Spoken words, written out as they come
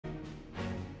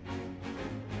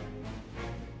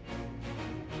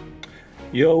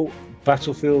Yo,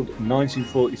 Battlefield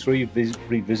 1943,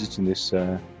 revisiting this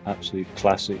absolute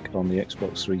classic on the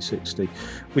Xbox 360,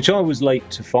 which I was late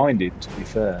to find it, to be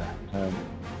fair.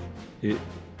 It,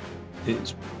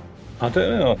 it's, I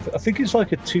don't know, I think it's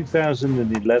like a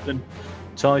 2011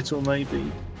 title, maybe.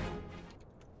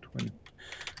 20,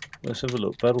 let's have a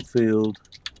look. Battlefield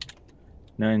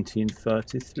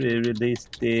 1943 release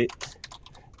date.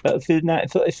 Battlefield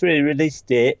 1943 release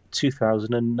date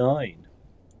 2009.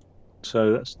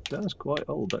 So that's quite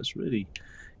old. That's really,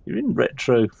 you're in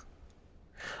retro.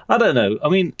 I don't know. I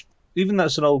mean, even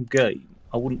that's an old game.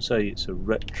 I wouldn't say it's a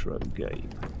retro game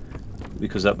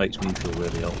because that makes me feel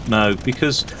really old. No,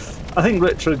 because I think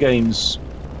retro games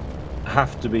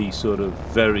have to be sort of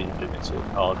very limited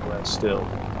hardware still.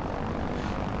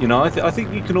 You know, I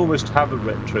think you can almost have a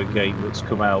retro game that's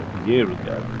come out a year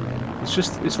ago.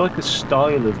 It's like a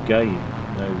style of game,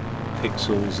 you know,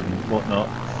 pixels and whatnot.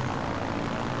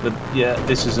 But yeah,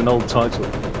 this is an old title.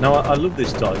 Now I love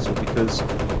this title because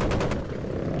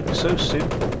it's so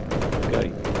simple.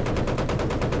 Okay,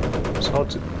 it's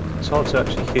hard to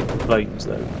actually hit the planes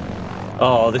though.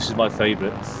 Oh, this is my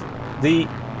favourite. The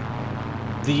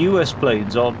US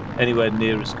planes aren't anywhere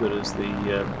near as good as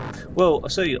the. Well, I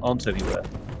say aren't anywhere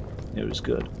near as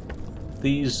good.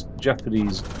 These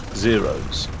Japanese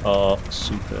Zeros are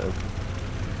superb.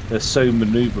 They're so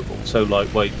manoeuvrable, so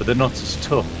lightweight, but they're not as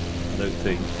tough. I don't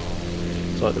think.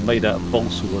 It's like they're made out of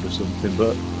balsa wood or something,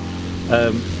 but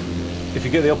if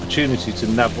you get the opportunity to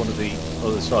nab one of the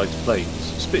other side's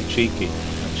planes, it's a bit cheeky,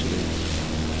 actually.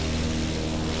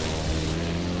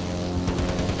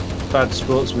 Bad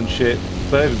sportsmanship,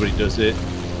 but everybody does it.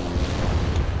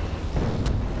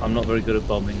 I'm not very good at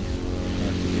bombing.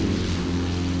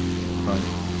 Right.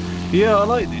 Yeah, I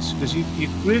like this, because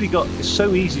you've really got, it's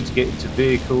so easy to get into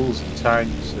vehicles and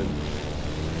tanks and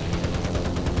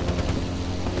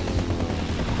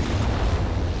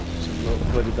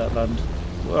where did that land?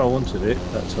 Where I wanted it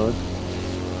that time.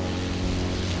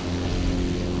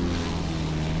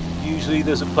 Usually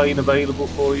there's a plane available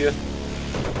for you.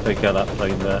 Take out that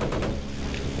plane there.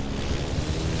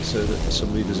 So that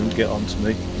somebody doesn't get onto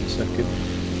me in a second.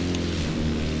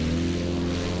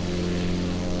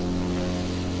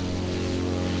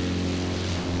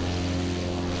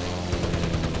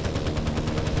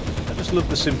 I just love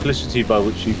the simplicity by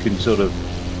which you can sort of...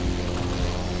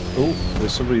 Oh,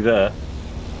 there's somebody there.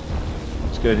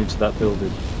 Going into that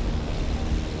building,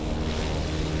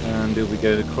 and he'll be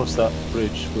going across that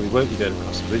bridge. Well, he won't be going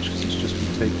across the bridge because it's just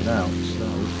been taken out, so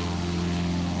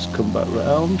let's come back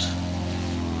round.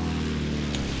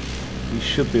 He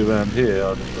should be around here,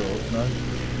 I'd have thought. No?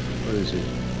 Where is he?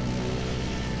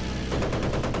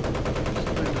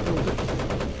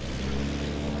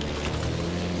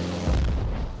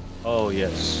 Oh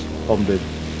yes, bombed him.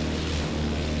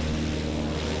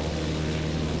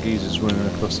 Geezer's running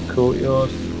across the courtyard.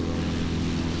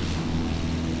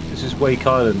 This is Wake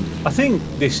Island. I think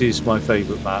this is my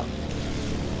favourite map.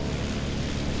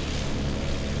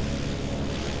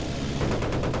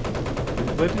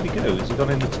 Where did he go? Has he gone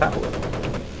in the tower?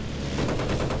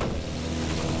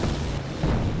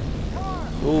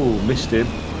 Oh, missed him.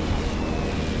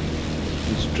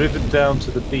 He's driven down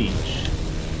to the beach.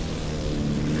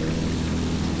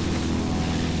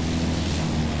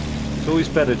 It's always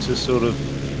better to sort of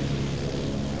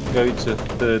go to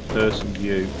third person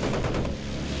view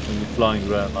when you're flying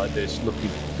around like this, looking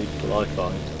for people, I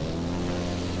find,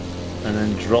 and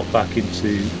then drop back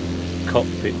into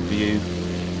cockpit view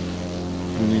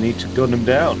when you need to gun them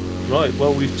down. Right,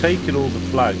 well, we've taken all the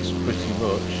flags pretty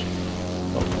much,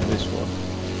 apart from this one,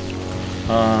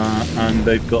 and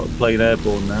they've got a plane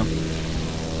airborne now.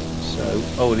 So,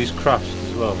 oh, and he's crashed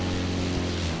as well.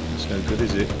 That's no good,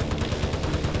 is it?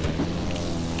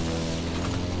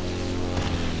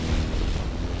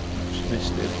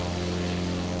 Missed it.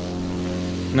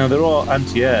 Now there are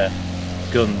anti-air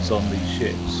guns on these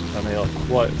ships and they are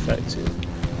quite effective,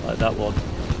 like that one.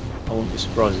 I wouldn't be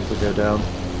surprised if they go down.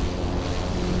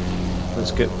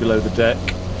 Let's get below the deck.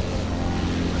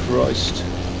 Christ.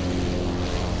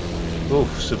 Oh,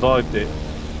 survived it.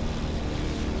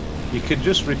 You can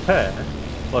just repair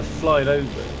by flying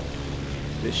over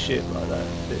this ship like that.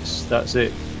 That's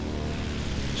it.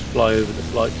 Just fly over the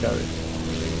flight carrier.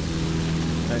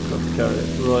 Aircraft carrier.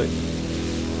 Right,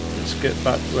 let's get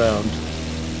back round.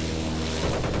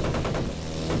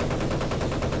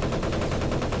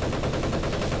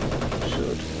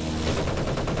 Should.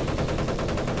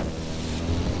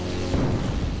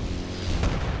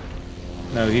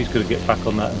 No, he's going to get back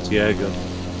on that anti-air gun.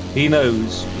 He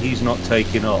knows he's not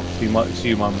taking off. He might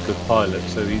assume I'm a good pilot,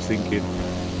 so he's thinking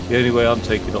the only way I'm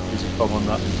taking off is if I'm on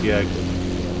that anti-air gun.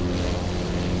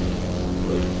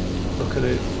 Look at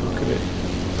it, look at it.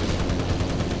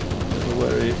 I don't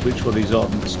know which one he's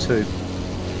on, it's two.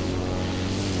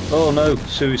 Oh no,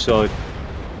 suicide.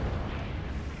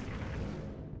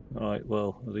 Alright,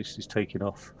 well, at least he's taking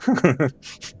off.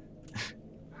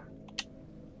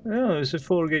 Oh, it's a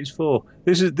 4 against 4.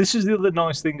 This is the other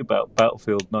nice thing about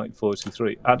Battlefield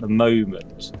 1943 at the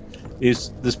moment,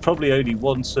 is there's probably only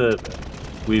one server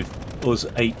with us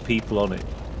 8 people on it.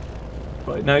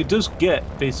 Right now it does get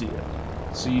busier,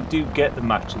 so you do get the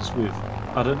matches with,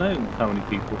 I don't know how many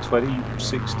people, 20,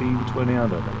 16, 20, I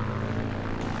don't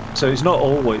know. So it's not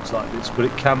always like this, but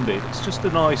it can be. It's just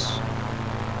a nice...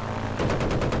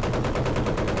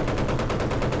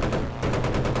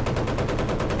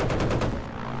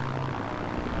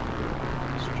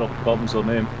 Drop bombs on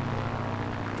him.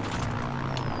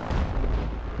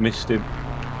 Missed him.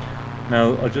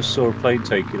 Now, I just saw a plane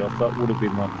taking off. That would have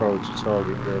been my priority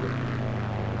target, really.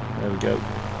 There we go.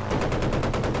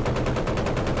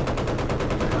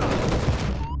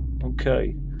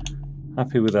 Okay.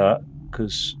 Happy with that,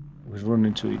 because we've run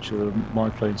into each other. My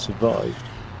plane survived.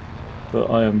 But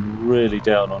I am really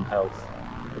down on health.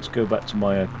 Let's go back to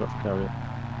my aircraft carrier.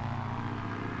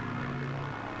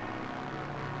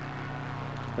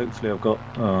 Hopefully I've got...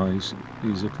 Oh, he's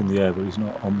up in the air, but he's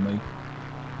not on me.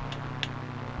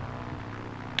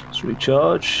 Let's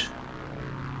recharge.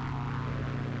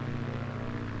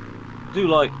 I do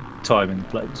like timing the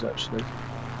planes, actually.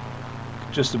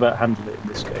 Just about handle it in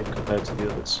this game compared to the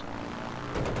others.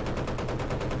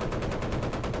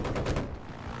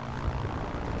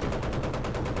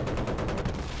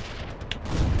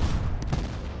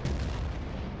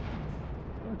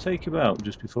 Did I take him out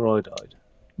just before I died?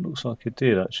 Looks like it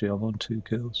did, actually. I'm on 2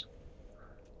 kills.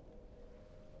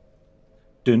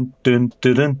 Dun dun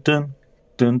dun dun dun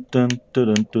dun dun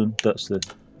dun dun. That's the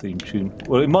theme tune.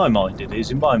 Well, in my mind it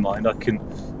is. In my mind I can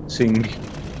sing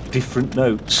different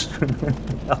notes.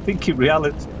 I think in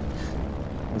reality,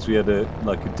 as we had a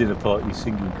dinner party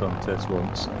singing contest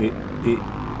once, I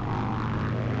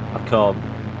can't.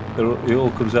 It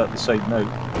all comes out the same note.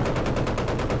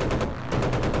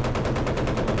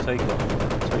 I'll take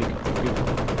off. Take off.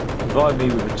 Provide me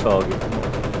with a target.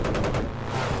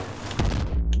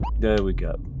 There we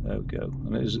go. There we go.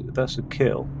 And that's a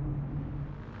kill.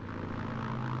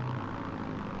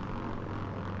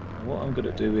 What I'm going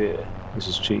to do here, this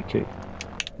is cheeky.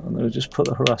 I'm going to just put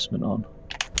the harassment on.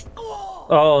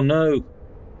 Oh no!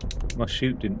 My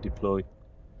chute didn't deploy.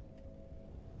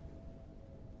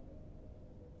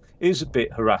 It is a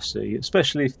bit harassy,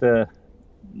 especially if they're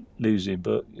losing,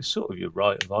 but it's sort of your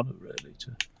right of honour, really,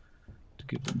 to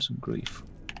give them some grief.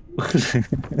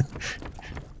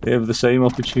 They have the same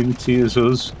opportunity as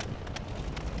us.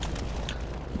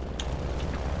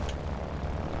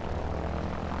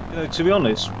 You know, to be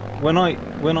honest, when I'm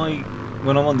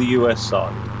on the US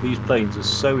side, these planes are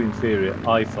so inferior,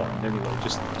 I find anyway,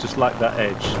 just like that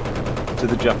edge to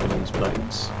the Japanese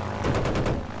planes.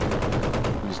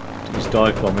 He's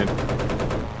dive bombing.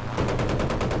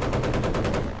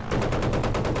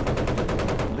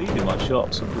 My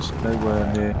shots, I'm just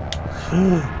nowhere near.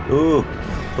 Oh,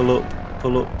 pull up,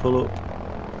 pull up, pull up.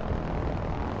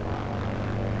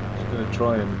 Just going to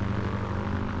try and...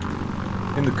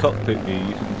 In the cockpit view,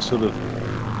 you can sort of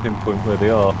pinpoint where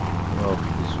they are. Well,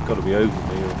 he's got to be over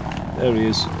me. Or... There he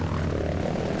is.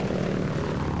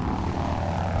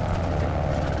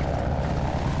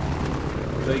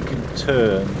 They can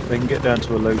turn, they can get down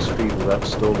to a low speed without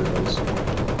stalling us.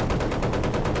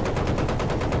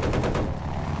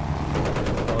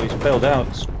 He's bailed out,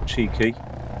 it's cheeky.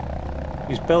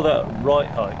 He's bailed out at right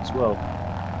height as well.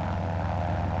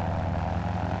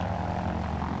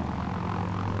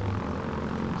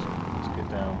 Let's get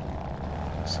down,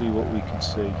 see what we can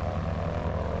see.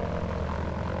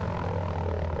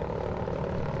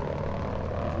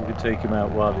 If we could take him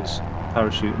out while he's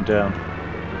parachuting down.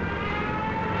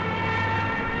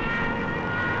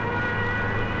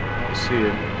 Can't see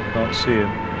him, can't see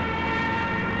him.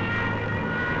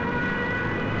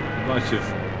 Might have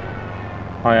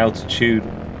high altitude,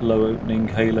 low opening,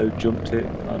 halo jumped it,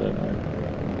 I don't know.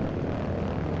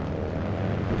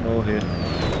 More here.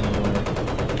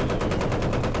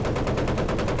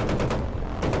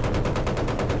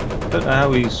 I don't know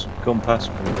how he's gone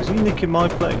past me. Is he nicking my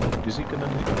plane? Is he gonna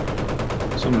nick?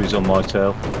 Somebody's on my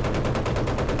tail.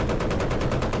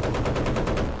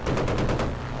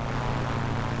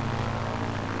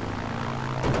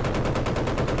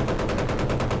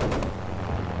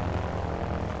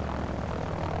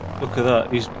 Look at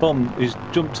that, he's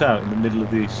jumped out in the middle of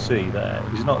the sea there.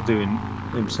 He's not doing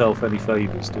himself any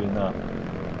favours doing that.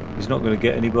 He's not going to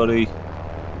get anybody.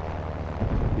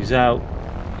 He's out,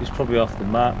 he's probably off the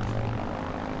map.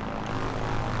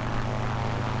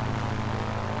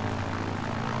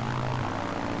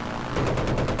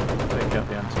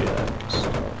 Yeah.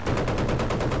 Stop.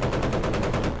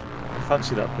 I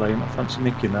fancy that plane. I fancy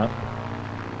nicking that.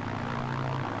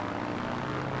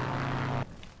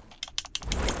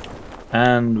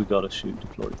 And we got a shoot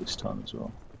deployed this time as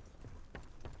well.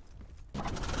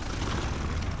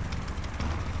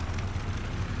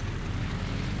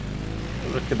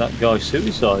 I reckon that guy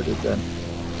suicided then.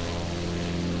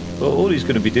 Well, all he's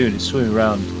going to be doing is swimming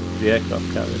around the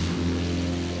aircraft carrier.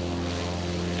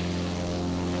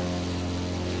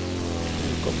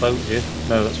 We've got a boat here.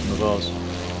 No, that's one of ours.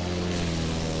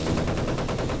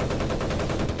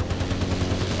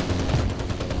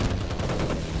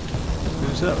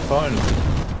 Who's that firing?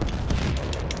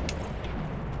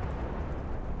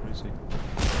 Where is he?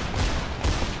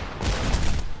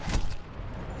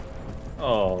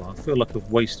 Oh, I feel like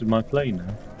I've wasted my plane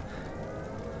now.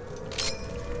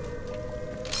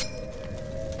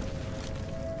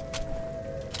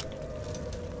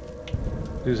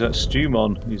 Who's that?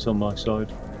 Stumon? He's on my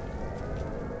side.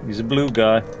 He's a blue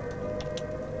guy.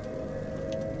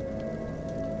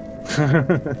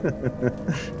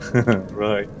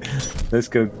 Right. Let's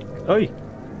go. Oi!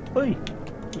 Oi!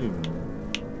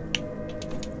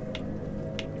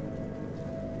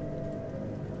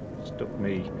 Stuck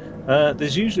me.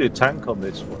 There's usually a tank on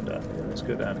this one down here. Let's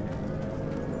go down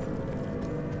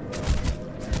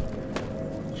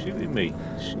here. Shooting me.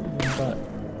 Shooting me back.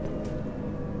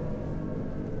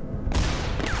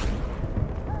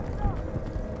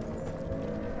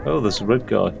 Oh, there's a red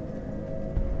guy.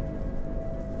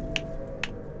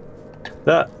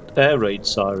 That air raid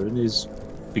siren is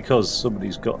because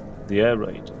somebody's got the air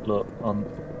raid. Look on,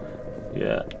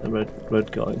 yeah, the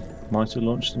red guy might have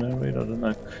launched an air raid. I don't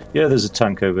know. Yeah, there's a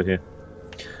tank over here.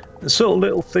 The sort of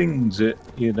little things that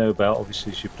you know about,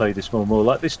 obviously, as you play this more and more.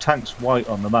 Like this tank's white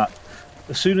on the map.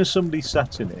 As soon as somebody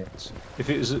sat in it, if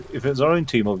it was our own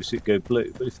team, obviously it'd go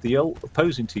blue. But if the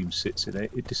opposing team sits in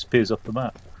it, it disappears off the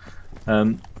map.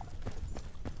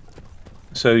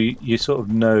 So you sort of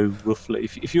know roughly,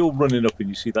 if you're running up and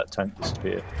you see that tank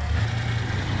disappear,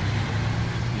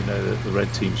 you know that the red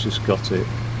team's just got it.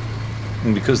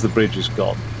 And because the bridge is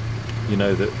gone, you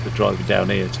know that they're driving down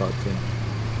here type thing.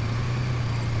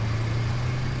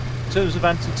 In terms of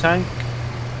anti-tank,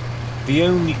 the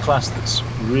only class that's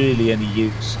really any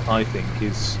use, I think,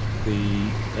 is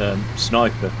the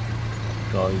sniper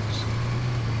guys.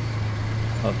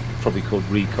 I've probably called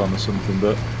recon or something,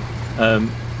 but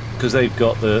because they've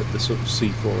got the sort of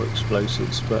C4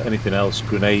 explosives, but anything else,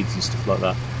 grenades and stuff like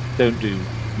that, don't do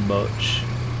much.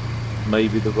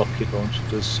 Maybe the rocket launcher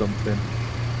does something.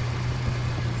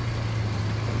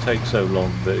 It takes so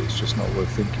long that it's just not worth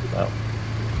thinking about.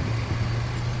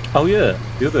 Oh yeah,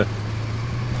 the other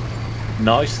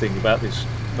nice thing about this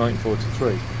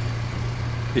 1943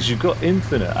 is you've got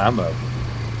infinite ammo.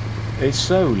 It's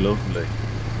so lovely.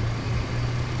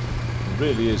 It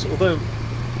really is. Although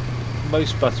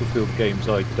most Battlefield games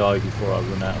I die before I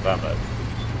run out of ammo,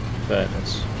 in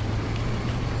fairness.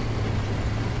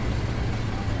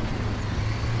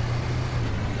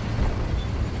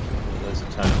 There's a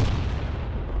tank.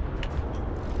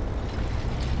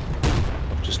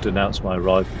 I've just announced my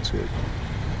arrival to it.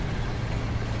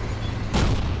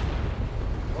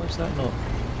 Why is that not?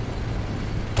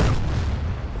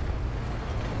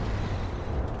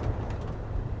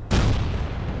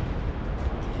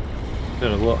 I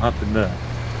don't know what happened there.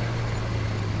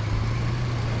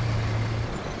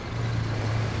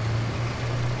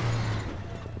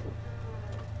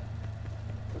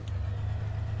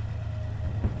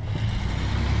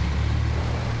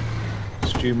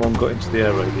 Stumon got into the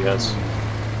air raid, he has.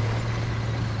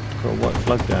 Got a white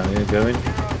flag down here going.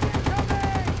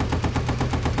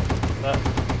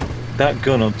 That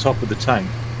gun on top of the tank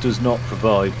does not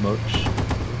provide much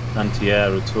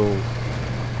anti-air at all.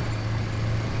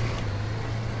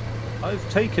 I've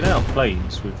taken out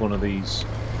planes with one of these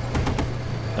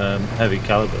heavy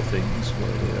caliber things.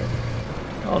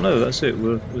 Oh no, that's it.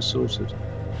 We're sorted.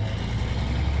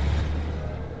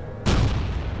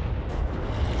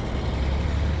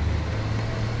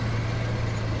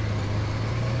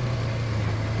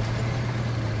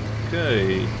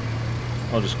 Okay,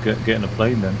 I'll just get in a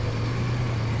plane then.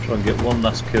 Try and get one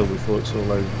last kill before it's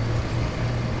all over.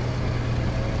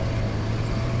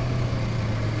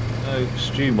 No,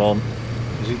 Stumon.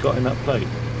 Has he got in that plane?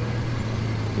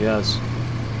 He has.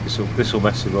 This'll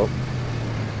mess him up.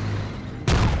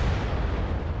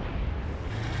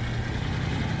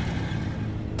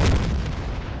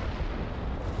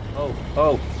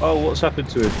 Oh, what's happened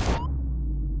to him?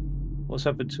 What's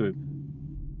happened to him?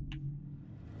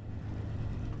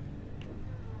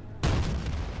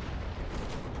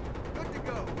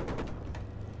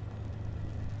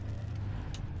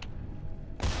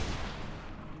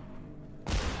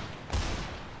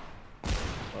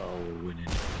 Oh, we're winning.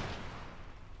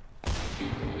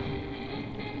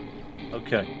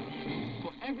 Okay.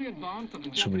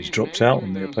 Somebody's dropped out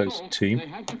on the opposing team.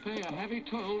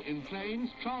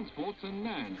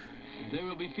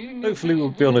 Hopefully we'll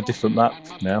be on a different map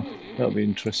now. That'll be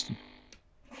interesting.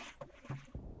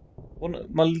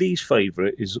 My least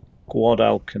favourite is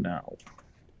Guadalcanal.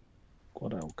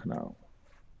 Guadalcanal.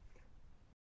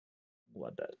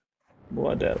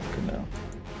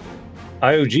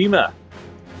 Iojima.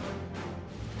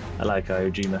 I like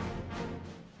Iojima.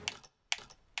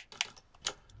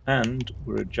 And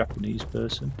we're a Japanese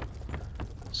person,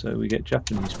 so we get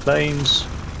Japanese planes.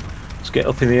 Let's get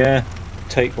up in the air,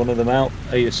 take one of them out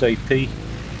ASAP.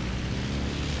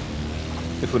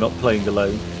 If we're not playing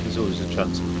alone, there's always a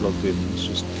chance of logged in. It's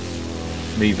just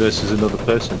me versus another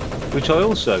person, which I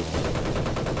also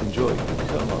enjoy.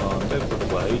 Come on, don't put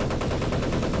away.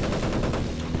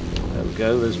 There we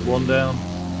go, there's one down.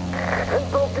 There's a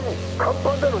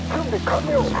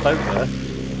boat there.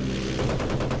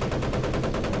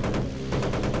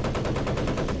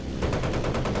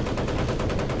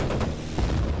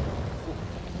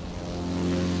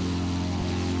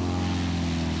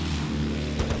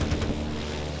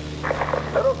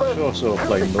 Sure, I saw a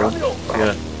plane launch.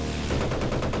 Yeah.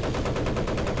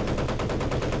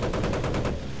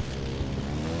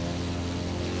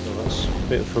 So that's a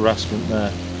bit of harassment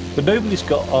there. But nobody's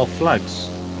got our flags.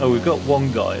 Oh, we've got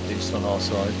one guy at least on our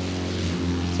side.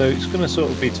 So it's going to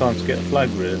sort of be time to get a flag,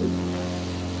 really.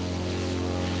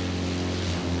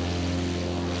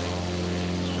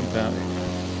 Let's jump out here.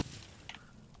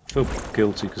 I feel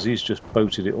guilty because he's just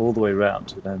boated it all the way around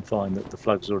to then find that the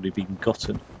flag's already been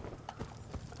gotten.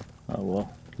 Oh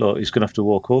well. Look, he's going to have to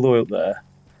walk all the way up there.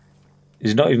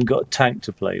 He's not even got a tank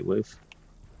to play with.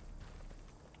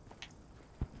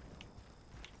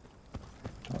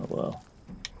 Oh well.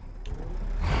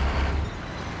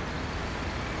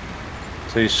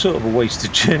 So it's sort of a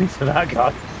wasted journey for that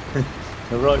guy.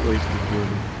 A right wasted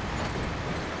journey.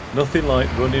 Nothing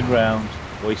like running round,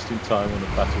 wasting time on a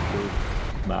battlefield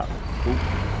map. Ooh.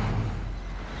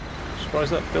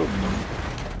 Surprised that building didn't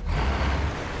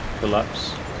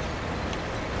collapse.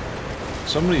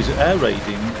 Somebody's air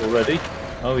raiding already.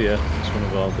 Oh yeah, it's one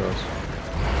of our guys.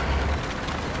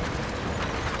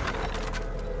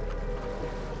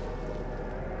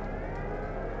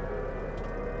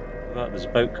 Look at that, there's a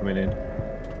boat coming in.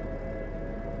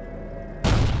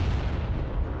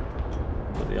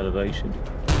 Got the elevation.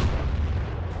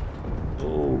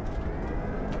 Oh.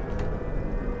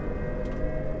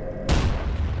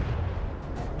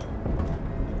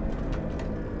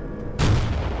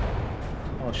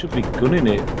 I should be gunning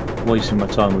it, wasting my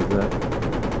time with that.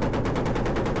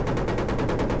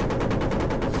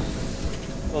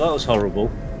 Well, that was horrible.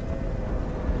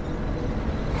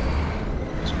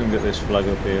 Let's go and get this flag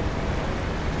up here.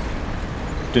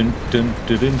 Dun dun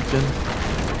dun dun dun.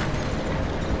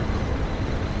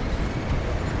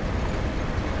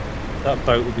 That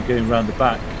boat will be going round the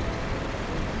back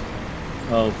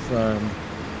of the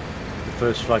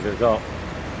first flag I got.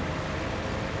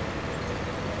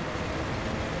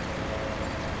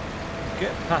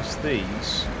 Get past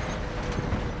these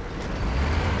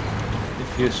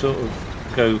if you sort of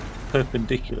go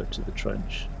perpendicular to the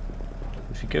trench.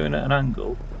 If you're going at an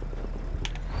angle,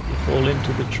 you fall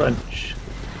into the trench.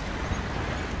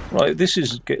 Right, this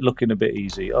is looking a bit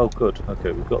easy. Oh good,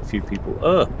 okay, we've got a few people.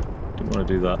 Didn't want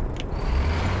to do that.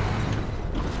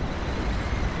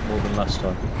 More than last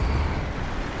time.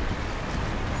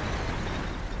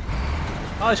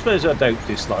 I suppose I don't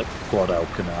dislike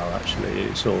Guadalcanal, actually,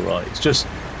 it's alright. It's just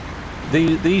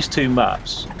these two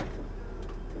maps.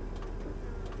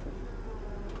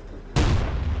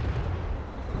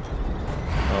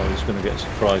 Oh, he's going to get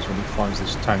surprised when he finds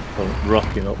this tank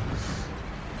rocking up.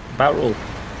 Barrel.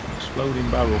 Exploding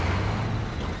barrel.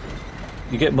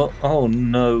 You get more. Oh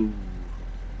no.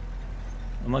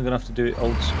 Am I going to have to do it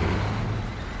old school?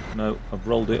 No, I've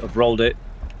rolled it. Rolled it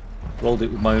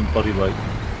with my own body weight.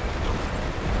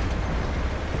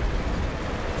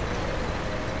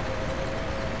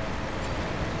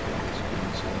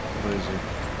 Where is he?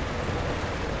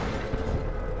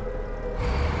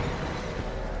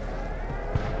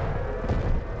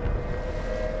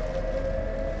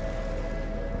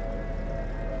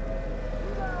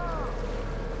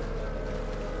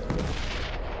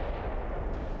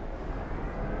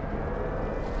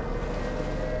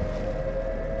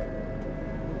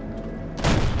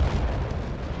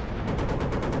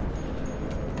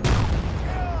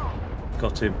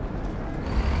 Got him.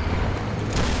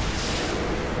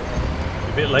 A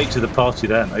bit late to the party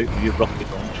there, mate, with your rocket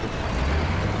launcher.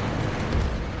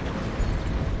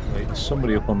 Wait, there's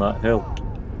somebody up on that hill.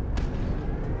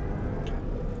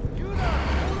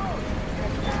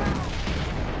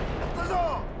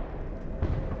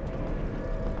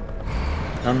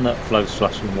 And that flow's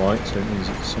flashing white, so it means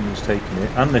that someone's taking it.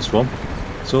 And this one.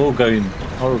 It's all going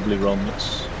horribly wrong. Which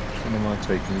one am I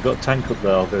taking? We've got a tank up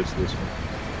there, I'll go to this one.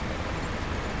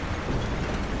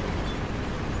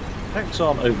 Tanks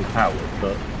aren't overpowered,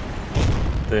 but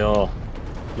they are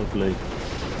lovely.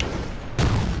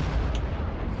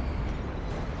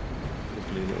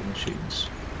 Lovely little machines.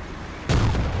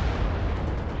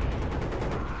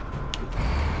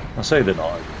 I say they're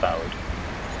not overpowered.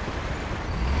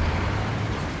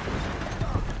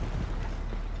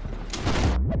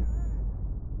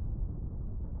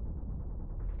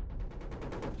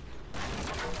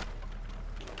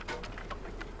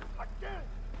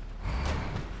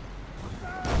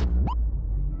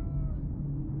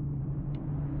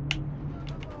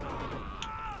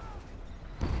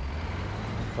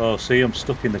 Oh, see, I'm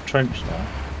stuck in the trench now.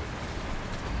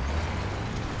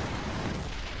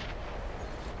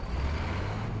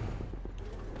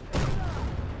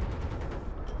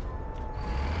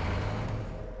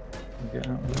 Get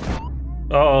out of there.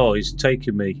 Oh, he's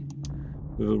taking me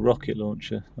with a rocket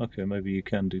launcher. Okay, maybe you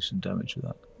can do some damage with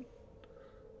that.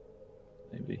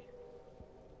 Maybe.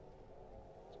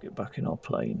 Let's get back in our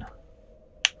plane.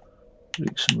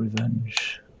 Wreak some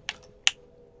revenge.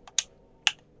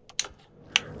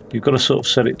 You've got to sort of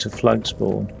set it to flag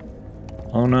spawn.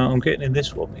 Oh no, I'm getting in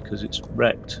this one because it's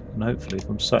wrecked, and hopefully if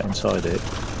I'm sat inside it,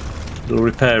 it'll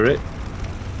repair it.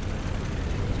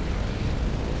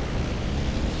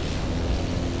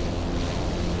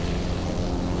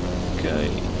 Okay,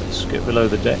 let's get below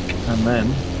the deck and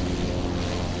then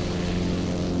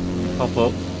pop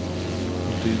up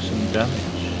and do some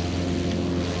damage.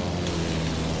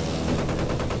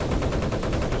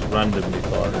 Just randomly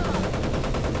firing.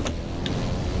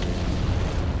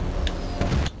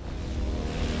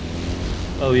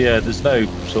 Oh yeah, there's no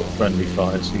sort of friendly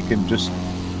fire, so you can just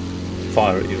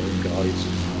fire at your own guys.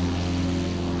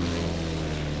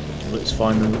 Let's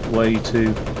find a way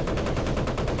to...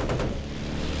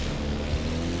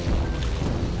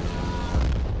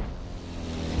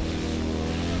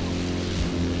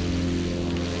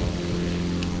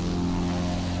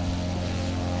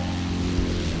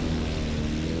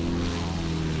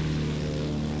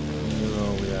 Where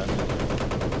are we at?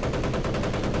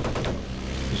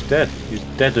 He's dead. He's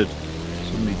deaded.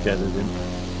 Somebody deaded him.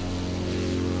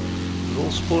 They're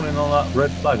all spawning on that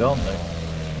red flag, aren't they?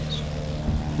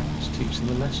 Let's teach them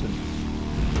a lesson.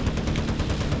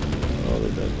 Oh,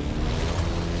 they're dead.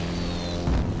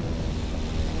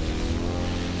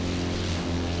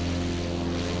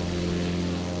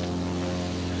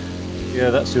 Yeah,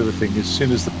 that's the other thing. As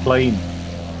soon as the plane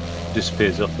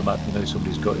disappears off the map, you know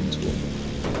somebody's got into one.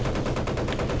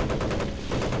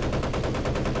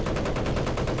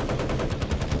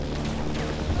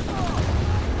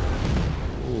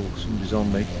 On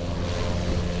me.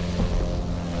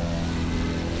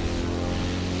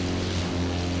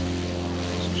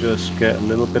 Let's just get a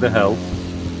little bit of health,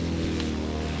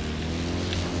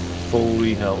 full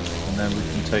re-health, and then we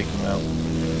can take them out.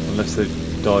 Unless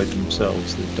they've died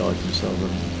themselves,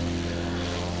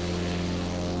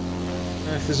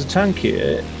 Now, if there's a tank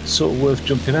here, it's sort of worth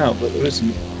jumping out, but there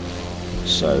isn't.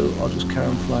 So I'll just carry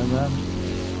on flying around.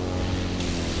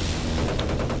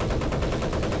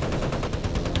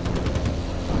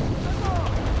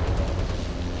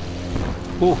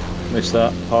 Ooh, missed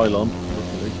that pylon,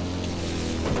 luckily.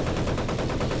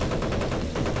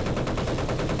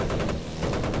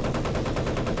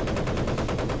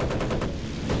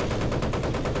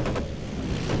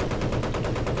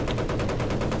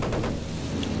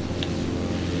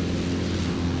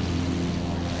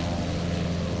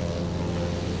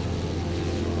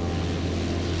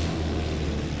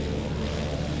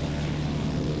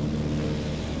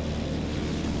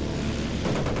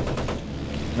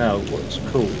 Now, what's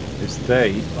cool is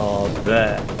they are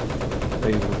there.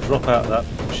 They will drop out that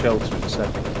shelter in a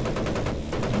second.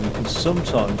 And you can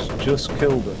sometimes just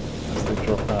kill them as they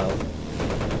drop out.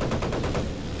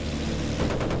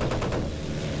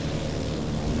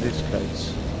 In this case.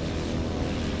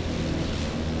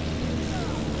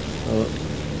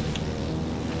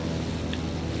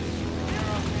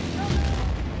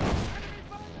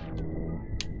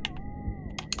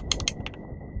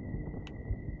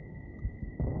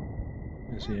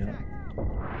 Yeah.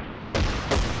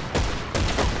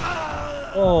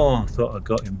 Oh, I thought I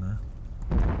got him there.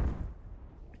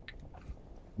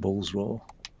 Balls roar.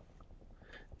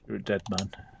 You're a dead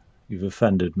man. You've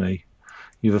offended me.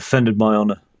 You've offended my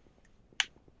honour.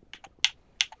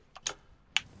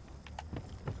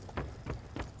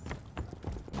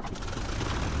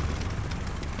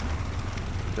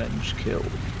 Revenge kill.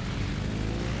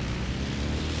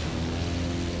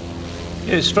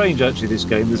 Yeah, it's strange actually, this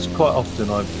game. There's quite often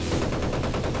I've...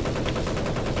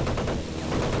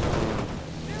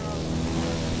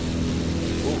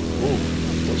 Oh,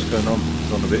 what's going on?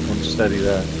 It's on a bit unsteady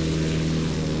there.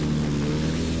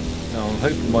 Now I'm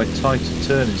hoping my tighter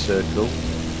turning circle...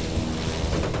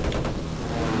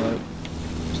 No,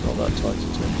 it's not that tighter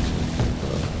turning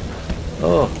circle.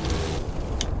 Oh!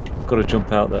 I've got to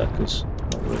jump out there because I'm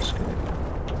not risking it.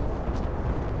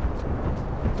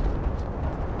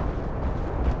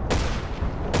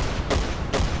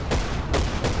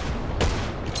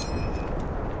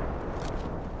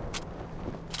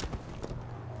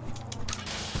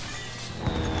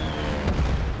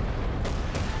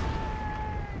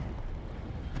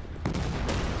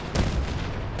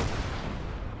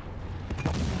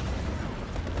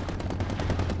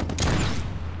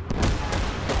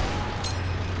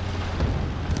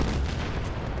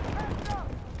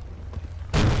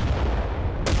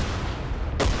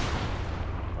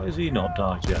 Why has he not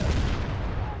died yet?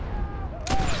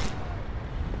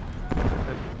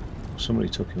 Somebody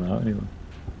took him out anyway.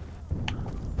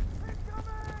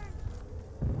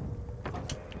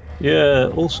 Yeah,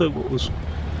 also what was...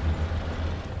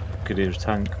 I could hear a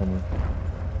tank coming.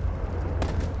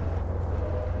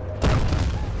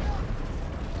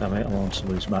 Damn it, I'm on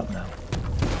somebody's map now.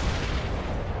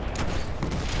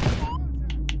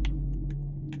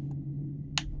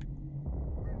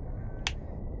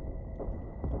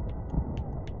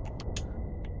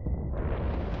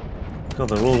 God,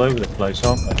 they're all over the place,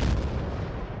 aren't they?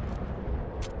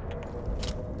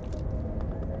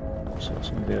 So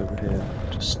somebody over here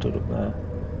just stood up there.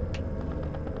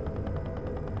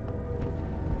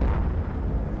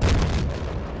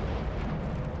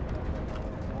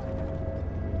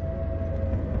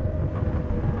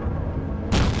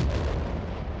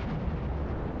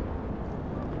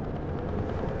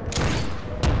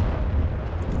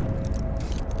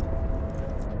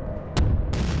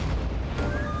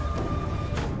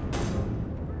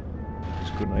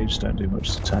 Grenades don't do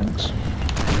much to tanks.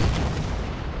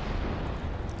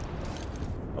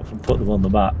 Often put them on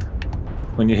the map.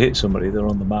 When you hit somebody, they're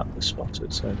on the map, they're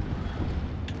spotted, so...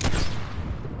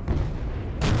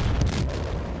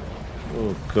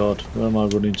 Oh god, where am I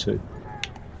running to?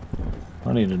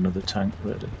 I need another tank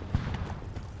ready.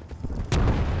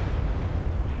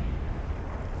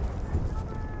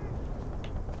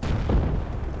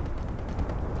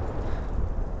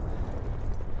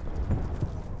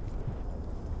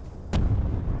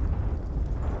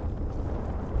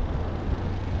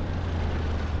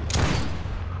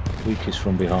 Weakest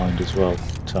from behind as well,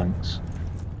 tanks.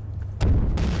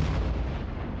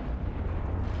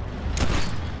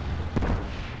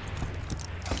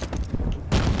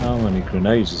 How many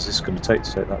grenades is this going to take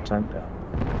that tank down?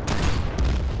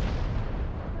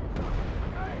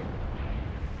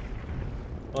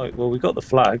 Right, well we got the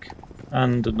flag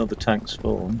and another tank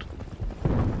spawned.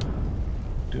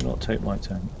 Do not take my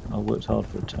tank. I worked hard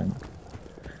for a tank.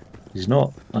 He's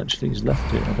not, actually he's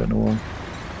left it, I don't know why.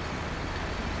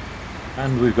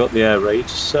 And we've got the air raid,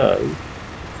 so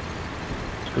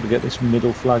just got to get this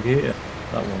middle flag here,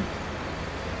 that one.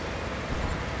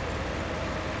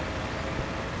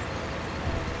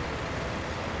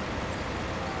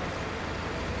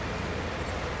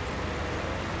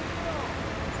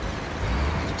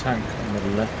 There's a tank on the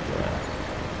left there.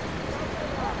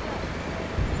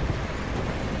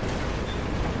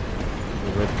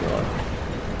 The red guy.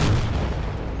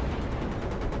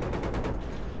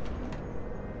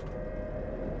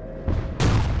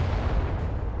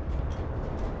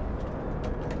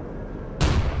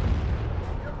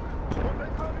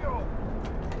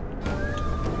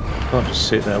 Can't just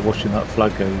sit there watching that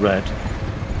flag go red.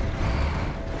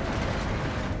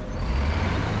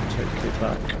 Take it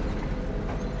back.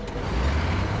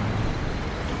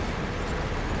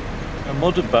 Now,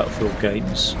 modern Battlefield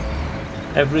games,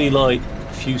 every like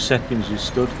few seconds you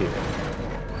stood here,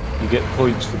 you get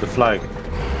points for the flag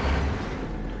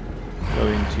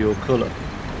going to your colour.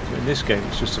 So in this game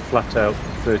it's just a flat out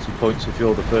 30 points if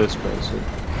you're the first person,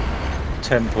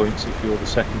 10 points if you're the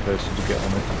second person to get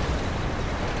on it.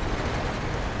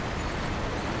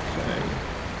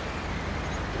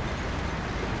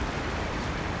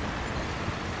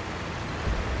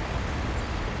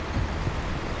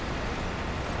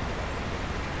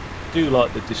 I do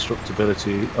like the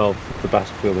destructibility of the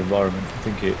Battlefield environment. I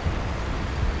think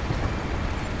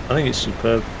it's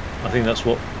superb. I think that's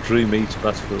what drew me to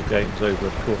Battlefield games over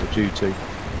Call of Duty.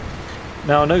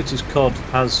 Now I noticed COD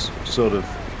has sort of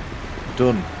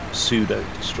done pseudo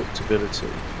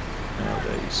destructibility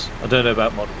nowadays. I don't know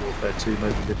about Modern Warfare 2,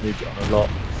 maybe they've moved it on a lot.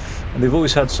 And they've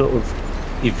always had sort of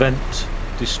event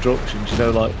destructions, you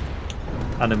know, like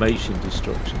animation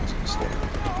destructions and stuff.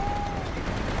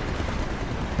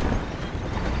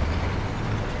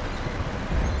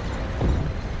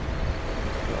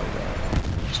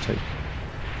 Let's take.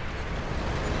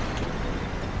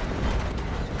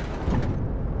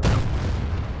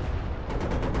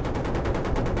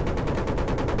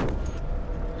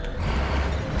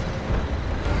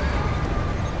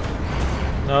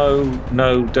 No,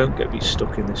 no, don't get me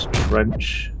stuck in this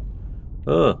trench.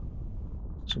 Oh,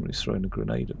 somebody's throwing a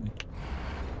grenade at me.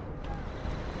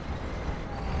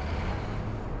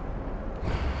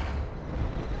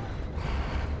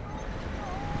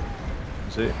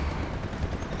 That's it.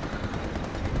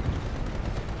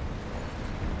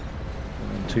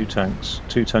 And two tanks.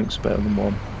 Two tanks are better than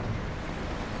one.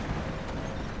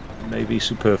 Maybe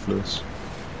superfluous.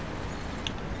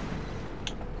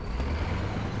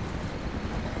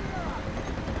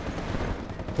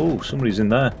 Oh, somebody's in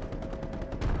there.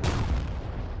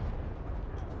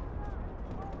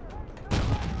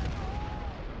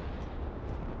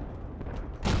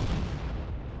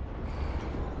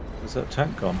 Is that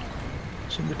tank gone?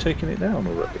 Somebody taking it down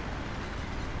already?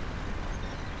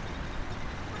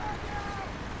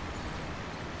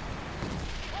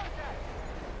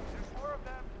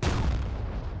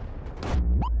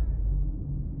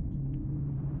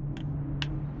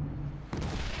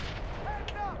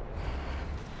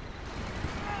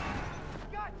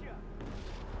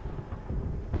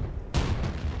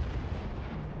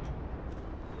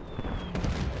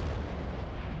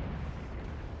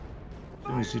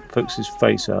 He pokes his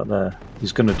face out there.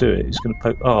 He's going to do it. He's going to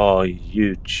poke. Oh,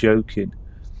 you're joking.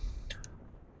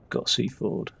 Got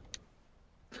C4'd.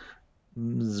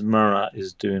 Zmarat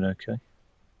is doing okay.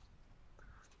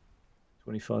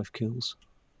 25 kills.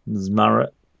 Zmarat.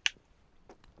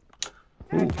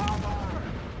 Ooh.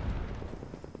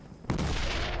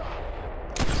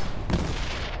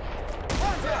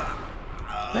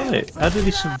 Hey, how did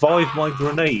he survive my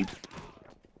grenade?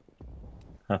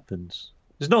 Happens.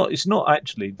 It's not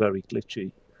actually very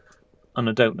glitchy, and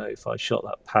I don't know if I shot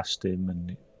that past him and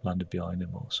it landed behind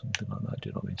him or something like that. Do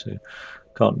you know what I mean? So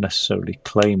can't necessarily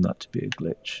claim that to be a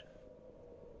glitch.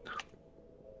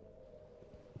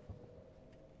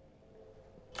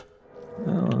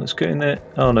 Oh, let's get in there.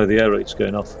 Oh no, the air raid's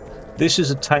going off. This is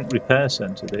a tank repair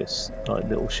centre. This like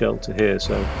little shelter here,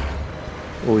 so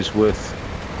always worth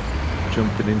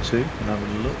jumping into and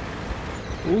having a look.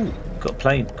 Ooh, got a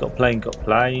plane, got a plane, got a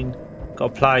plane.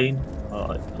 Got a plane.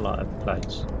 I like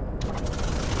planes.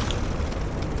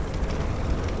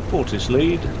 Fortis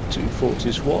lead, 2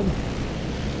 Fortis 1.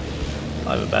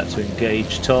 I'm about to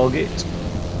engage target.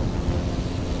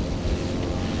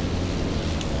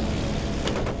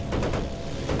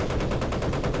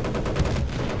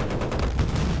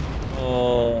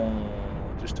 Oh,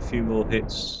 just a few more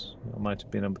hits. I might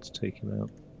have been able to take him out.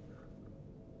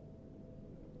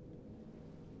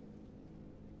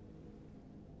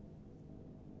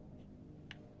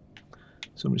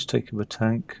 Somebody's taken a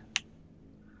tank.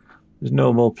 There's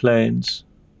no more planes.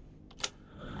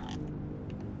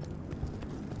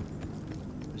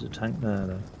 There's a tank there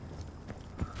though.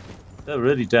 They're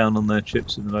really down on their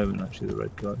chips at the moment, actually, the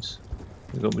red guys.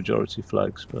 They've got majority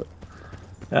flags, but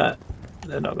they're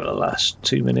not going to last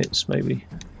 2 minutes maybe.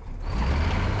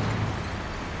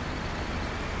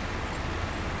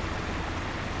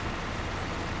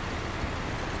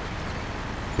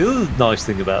 The other nice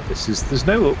thing about this is there's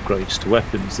no upgrades to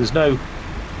weapons. There's no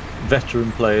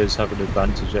veteran players have an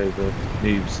advantage over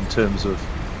noobs in terms of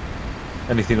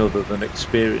anything other than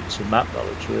experience and map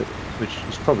knowledge, really, which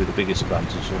is probably the biggest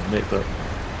advantage, I admit, but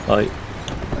like,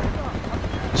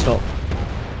 it's not.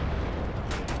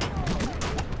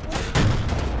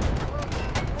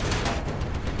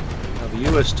 Now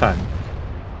the US tank.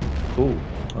 Oh,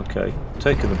 okay.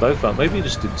 Taking them both out. Maybe he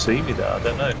just didn't see me there, I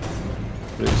don't know.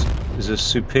 But it's a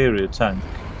superior tank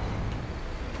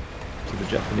to the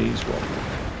Japanese one.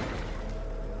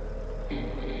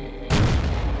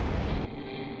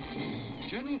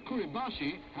 General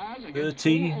Kuribashi has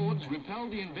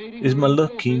 13 is my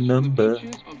lucky number.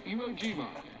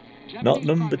 Not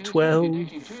number 12.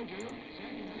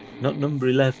 Not number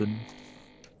 11.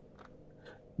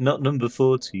 Not number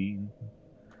 14.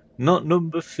 Not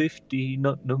number 50.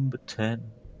 Not number 10.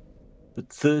 But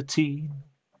 13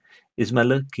 is my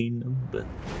lucky number.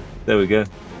 There we go.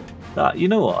 You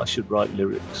know what? I should write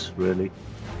lyrics, really.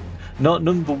 Not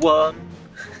number 1.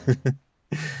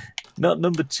 Not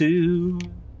number 2.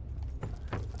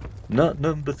 Not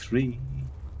number 3.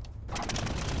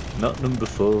 Not number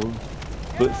 4.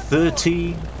 But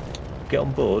 13. Get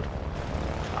on board.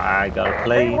 I got a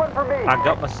plane. I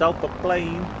got myself a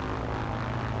plane.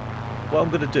 what I'm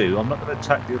going to do, I'm not going to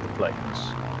attack the other planes.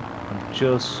 I'm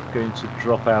just going to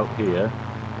drop out here.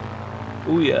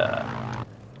 Oh yeah.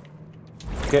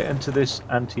 Get into this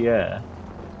anti-air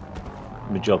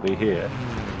Mojave here,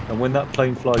 and when that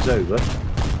plane flies over,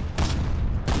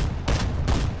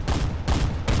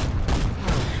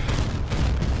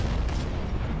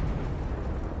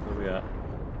 where we are?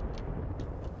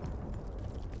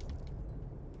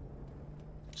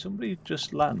 Somebody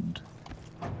just land.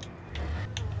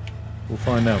 We'll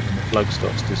find out when the flag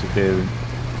starts disappearing.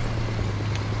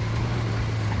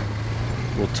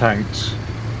 Or tanks.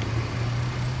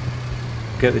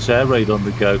 Get this air raid on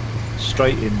the go,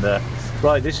 straight in there.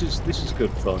 Right, this is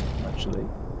good fun actually.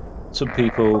 Some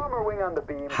people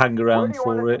hang around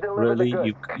for it. Really,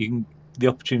 you can the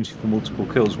opportunity for multiple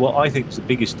kills. What I think is the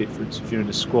biggest difference if you're in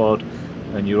a squad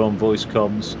and you're on voice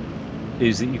comms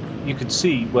is that you can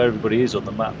see where everybody is on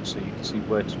the map, so you can see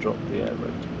where to drop the air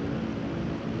raid.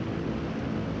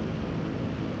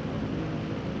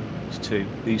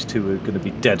 These two are going to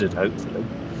be deaded, hopefully.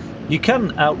 You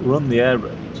can outrun the air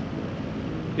raid.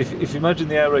 If you imagine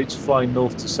the air raid's flying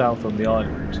north to south on the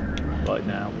island right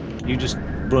now, you just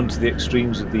run to the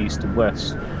extremes of the east and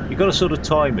west. You've got to sort of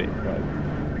time it, though.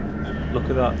 Look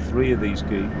at that, 3 of these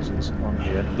geezers on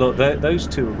here. Look, those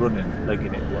 2 are running,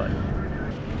 legging it away.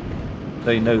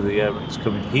 They know the air raid's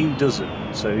coming. He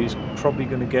doesn't, so he's probably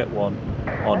going to get one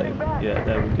on him. Yeah,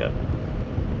 there we go.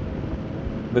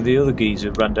 But the other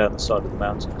geezer ran down the side of the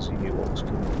mountain because he knew what was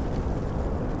coming.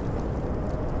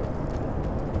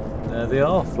 There they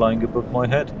are, flying above my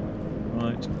head.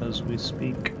 Right, as we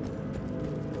speak.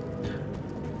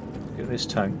 Get this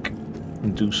tank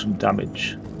and do some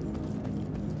damage.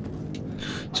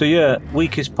 So yeah,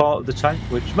 weakest part of the tank,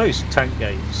 which most tank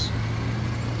games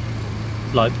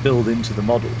like build into the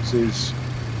models, is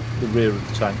the rear of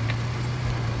the tank.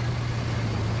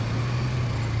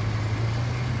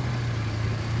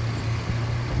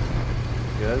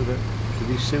 Yeah, did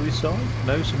he suicide?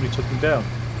 No, somebody took him down.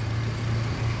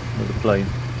 Another plane.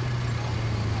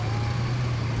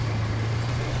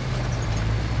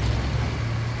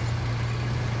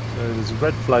 So there's a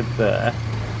red flag there.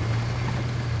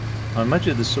 I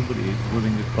imagine there's somebody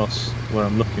running across where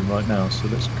I'm looking right now, so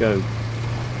let's go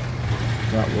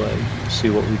that way, see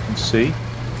what we can see.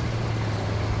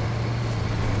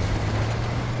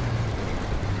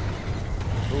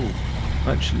 Oh,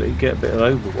 actually get a bit of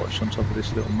Overwatch on top of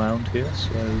this little mound here,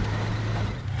 so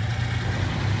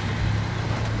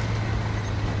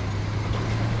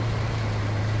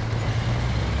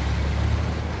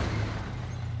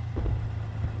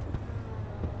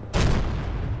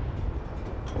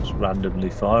just randomly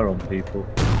fire on people.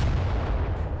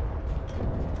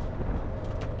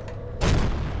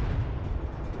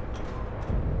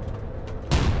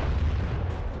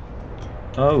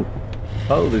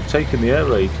 Oh, they've taken the air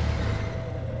raid.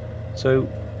 So,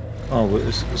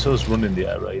 it's us running the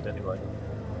air raid anyway.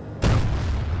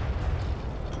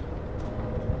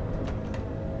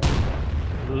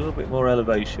 A little bit more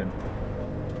elevation,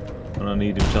 and I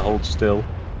need him to hold still.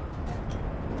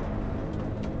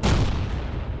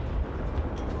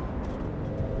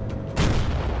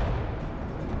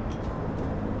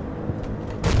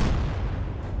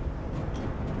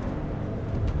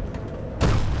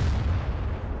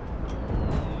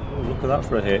 Look at that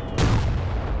for a hit.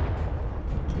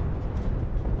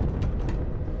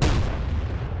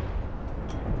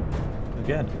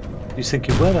 Again, he's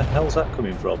thinking, where the hell's that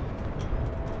coming from?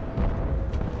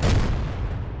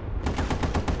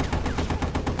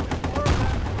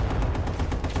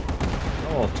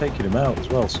 Oh, I've taken him out as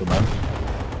well somehow.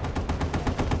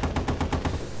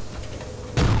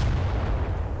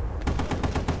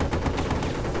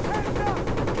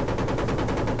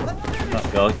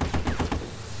 That guy.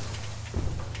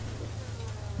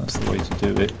 That's the way to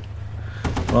do it.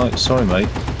 Right, sorry mate,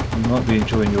 you might be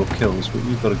enjoying your kills, but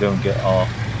we've got to go and get our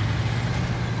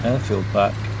airfield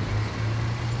back.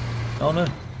 Oh no,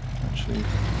 actually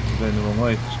we're going the wrong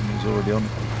way, someone's already on.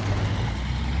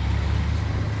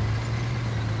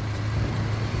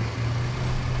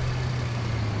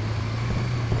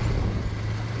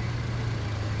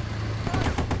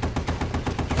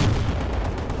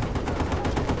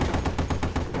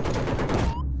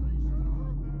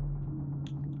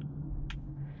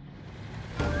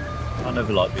 I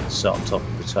never like being sat on top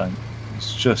of the tank.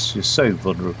 It's just, you're so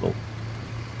vulnerable,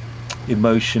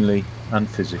 emotionally and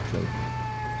physically.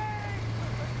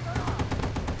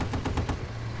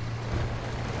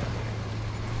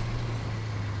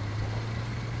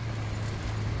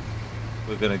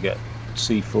 We're going to get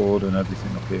C4'd and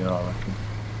everything up here, I reckon.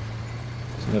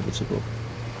 It's inevitable.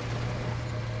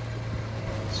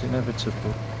 It's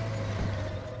inevitable.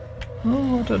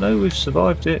 Oh, I don't know. We've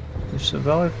survived it. We've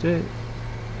survived it.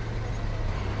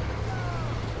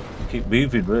 Keep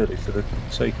moving, really, for the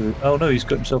sake of it. Oh no, he's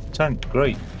got himself a tank.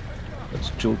 Great. Let's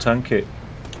dual tank it.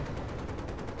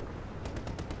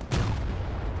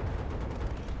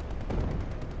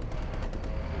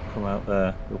 Come out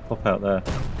there. We'll pop out there.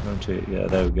 Won't it? Yeah,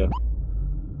 there we go.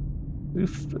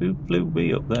 Who blew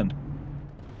me up then?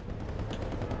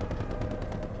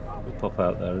 We'll pop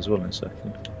out there as well in a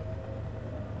second.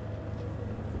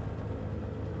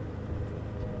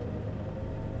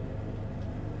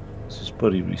 As his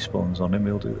buddy respawns on him,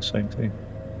 he'll do the same thing.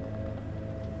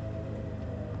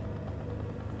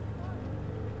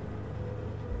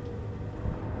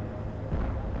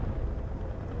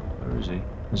 Where is he?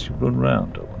 Has he run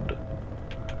round, I wonder?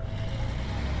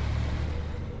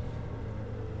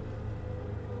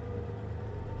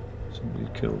 Somebody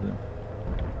killed him.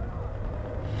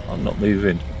 I'm not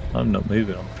moving. I'm not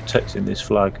moving. I'm protecting this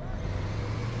flag.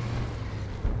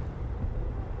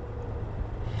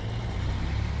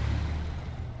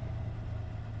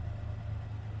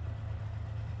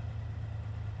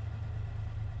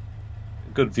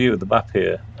 Good view of the map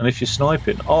here, and if you're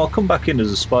sniping, oh, I'll come back in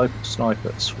as a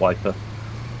swiper.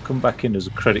 Come back in as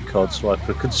a credit card swiper,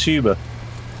 a consumer.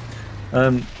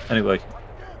 Anyway,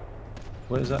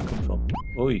 where does that come from?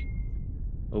 Oi,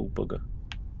 oh bugger!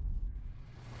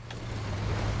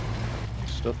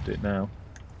 Stuffed it now.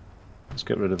 Let's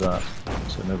get rid of that,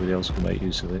 so nobody else can make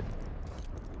use of it.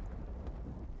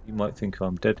 You might think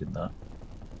I'm dead in that.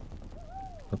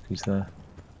 Look, he's there.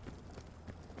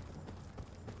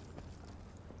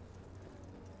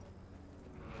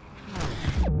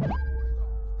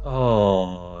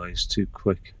 Oh, he's too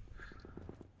quick.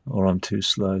 Or I'm too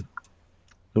slow.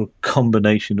 Or a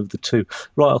combination of the two.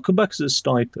 Right, I'll come back as a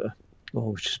sniper.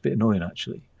 Oh, which is a bit annoying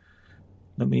actually.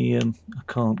 Let me, I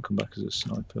can't come back as a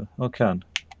sniper. I can.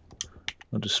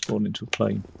 I'll just spawn into a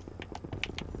plane.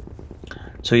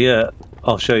 So yeah,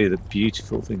 I'll show you the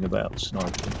beautiful thing about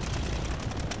sniping.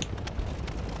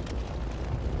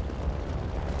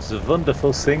 It's a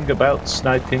wonderful thing about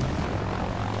sniping.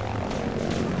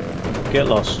 Get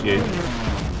lost, you.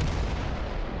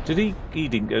 Did he? He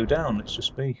didn't go down. It's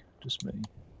just me. Just me.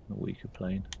 A weaker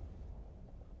plane.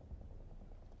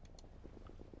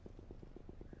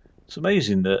 It's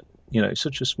amazing that, you know, it's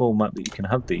such a small map that you can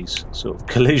have these sort of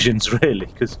collisions, really,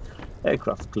 because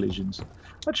aircraft collisions.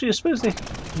 Actually, I suppose the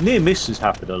near misses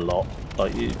happen a lot.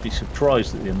 Like, you'd be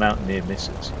surprised at the amount of near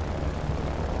misses.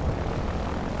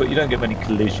 But you don't get many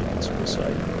collisions, per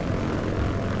se.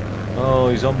 Oh,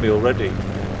 he's on me already.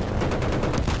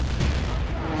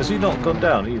 Has he not gone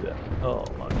down either? Oh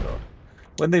my god.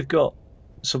 When they've got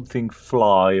something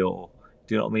fly or,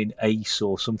 do you know what I mean, ace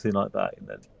or something like that in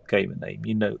their gamer name,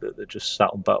 you know that they're just sat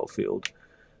on Battlefield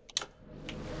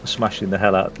smashing the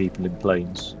hell out of people in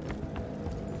planes.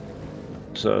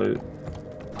 So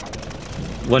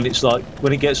when it's like,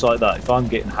 when it gets like that, if I'm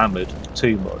getting hammered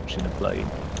too much in a plane,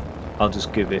 I'll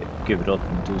just give it up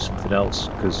and do something else,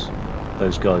 because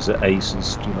those guys are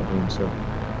aces, do you know what I mean? So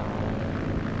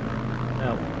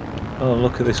oh,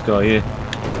 look at this guy here.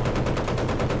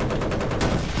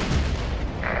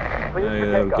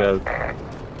 There we go.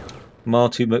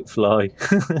 Marty McFly.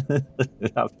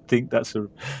 I think that's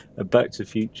a Back to the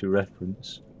Future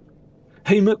reference.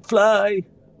 Hey McFly!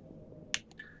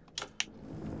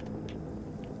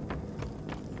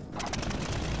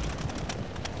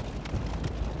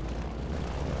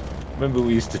 Remember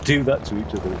we used to do that to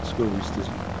each other at school. We used to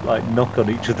like knock on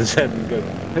each other's head and go,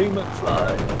 hey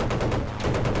McFly!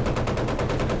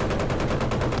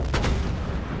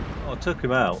 Took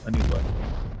him out anyway,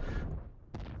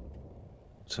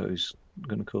 so he's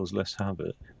going to cause less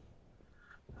havoc.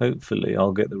 Hopefully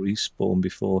I'll get the respawn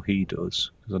before he does,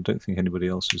 because I don't think anybody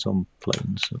else is on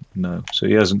planes. So no, so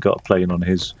he hasn't got a plane on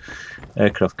his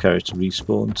aircraft carrier to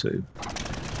respawn to,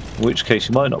 in which case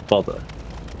he might not bother,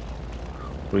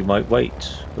 or he might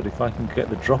wait. But if I can get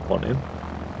the drop on him,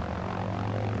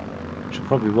 which I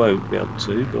probably won't be able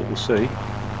to, but we'll see.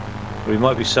 Or he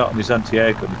might be sat on his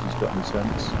anti-air gun if he's got any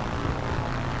sense.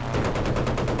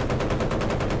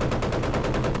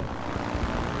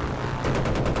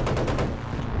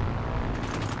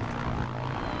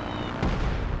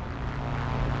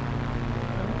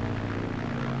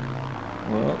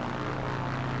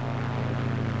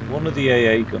 One of the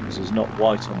AA guns is not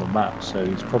white on the map, so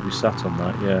he's probably sat on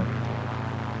that,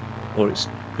 yeah. Or it's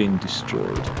been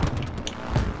destroyed.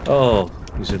 Oh,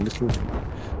 he's a little...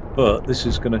 But this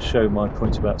is going to show my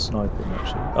point about sniping,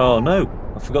 actually. Oh no,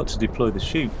 I forgot to deploy the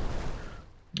chute.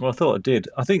 Well, I thought I did.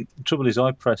 I think the trouble is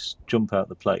I press jump out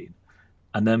the plane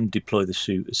and then deploy the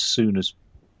chute as soon as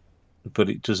but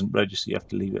it doesn't register. You have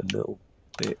to leave it a little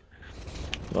bit.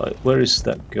 Right, where is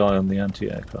that guy on the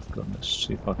anti-aircraft gun? Let's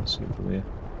see if I can see it from here.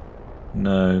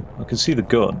 No, I can see the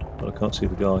gun, but I can't see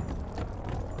the guy.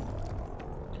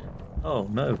 Oh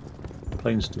no, the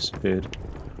plane's disappeared.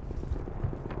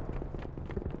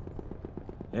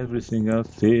 Everything I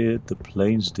feared, the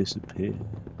plane's disappeared.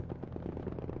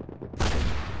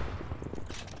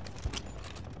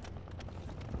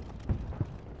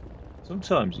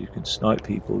 Sometimes you can snipe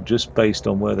people just based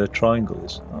on where their triangle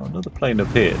is. Oh, another plane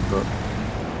appeared, but...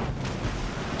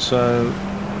 So...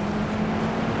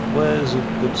 Where's a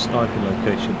good sniping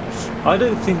location? I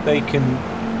don't think they can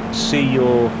see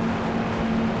your...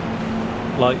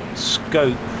 like,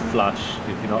 scope flash,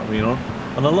 if you know what I mean.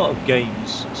 On a lot of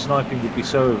games, sniping would be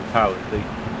so overpowered, they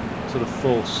sort of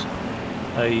force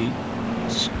a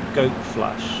scope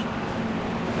flash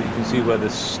that you can see where the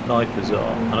snipers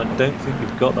are, and I don't think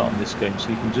you've got that on this game, so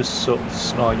you can just sort of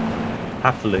snipe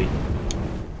happily.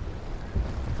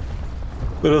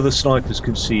 But other snipers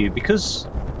can see you, because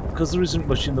there isn't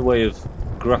much in the way of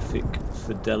graphic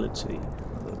fidelity.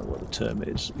 I don't know what the term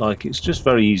is. Like, it's just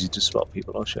very easy to spot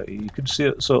people. I'll show you. You can see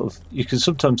it sort of. You can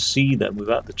sometimes see them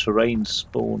without the terrain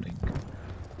spawning.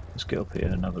 Let's get up here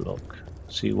and have a look.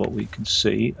 See what we can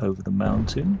see over the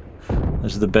mountain,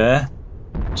 as the bear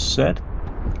said.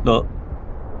 Look.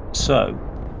 So,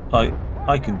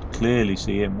 I can clearly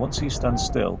see him. Once he stands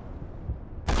still,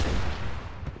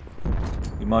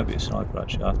 he might be a sniper.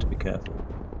 Actually, I have to be careful.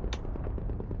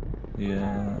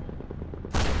 Yeah.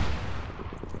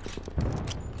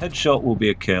 Headshot will be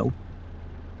a kill.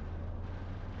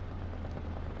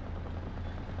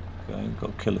 Okay,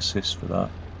 got kill assist for that.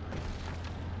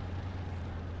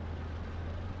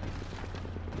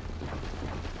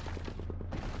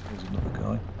 There's another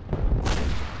guy.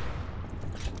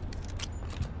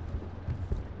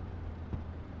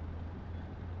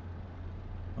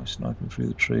 I'm sniping through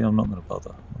the tree. I'm not going to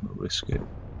bother. I'm going to risk it.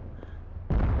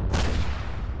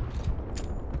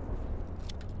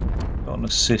 Got an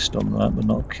assist on that, but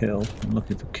not a kill. I'm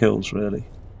looking for kills, really.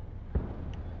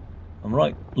 I'm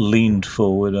right leaned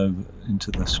forward over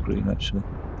into the screen, actually.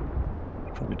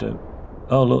 Probably don't.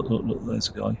 Oh, look, there's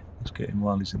a guy. Let's get him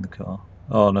while he's in the car.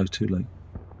 Oh, no, too late.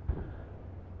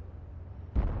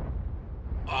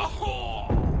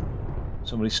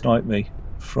 Somebody sniped me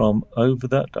from over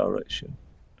that direction.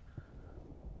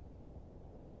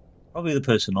 Probably the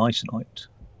person I sniped.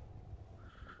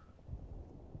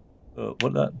 But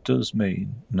what that does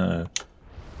mean, no.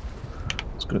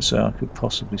 I was going to say I could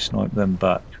possibly snipe them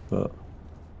back, but...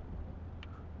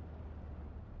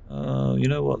 you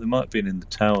know what, they might have been in the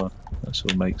tower. That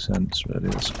sort of makes sense, really.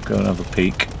 Let's go and have a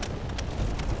peek.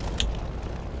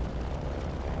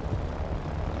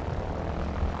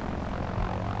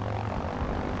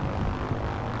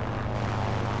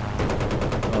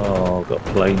 Oh, I've got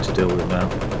a plane to deal with now.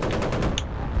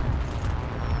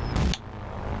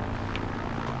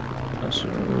 That's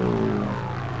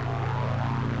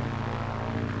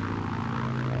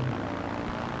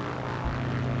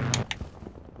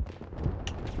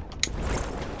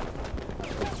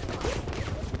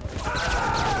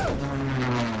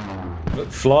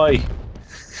Look, fly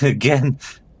again.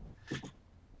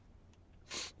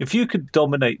 If you could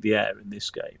dominate the air in this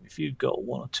game, if you've got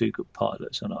one or two good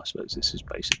pilots, and I suppose this is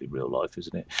basically real life,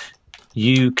 isn't it?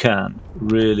 You can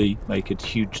really make a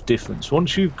huge difference.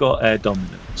 Once you've got air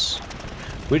dominance,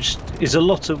 which is a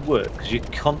lot of work, because you're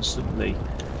constantly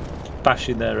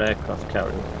bashing their aircraft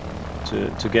carrier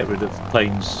to get rid of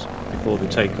planes before they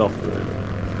take off, really.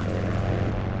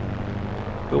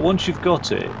 But once you've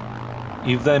got it,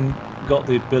 you've then got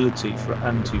the ability for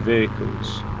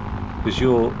anti-vehicles, because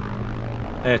your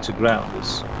air to ground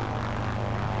is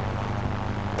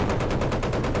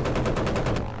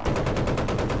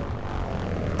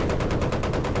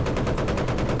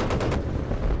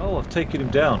oh, I've taken him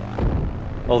down.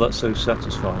 Oh, that's so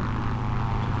satisfying.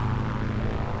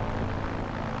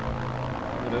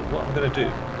 What I'm going to do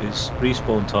is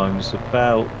respawn time is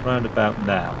round about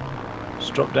now.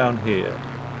 Just drop down here.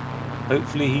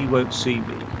 Hopefully he won't see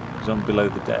me because I'm below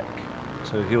the deck,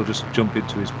 so he'll just jump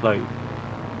into his plane.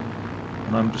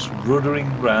 And I'm just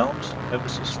ruddering round ever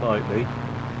so slightly,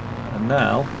 and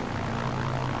now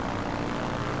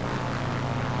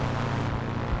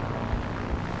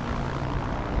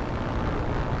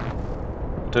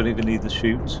I don't even need the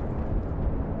chute.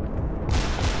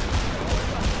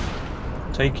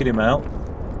 Taking him out.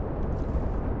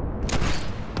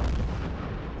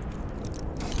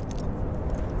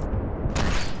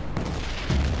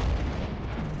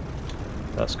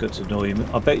 That's good to annoy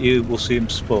him. I bet you will see him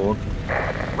spawn.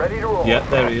 Ready to roll. Yeah,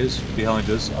 there he is, behind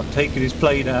us. I've taken his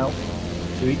plane out.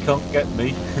 so he can't get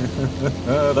me.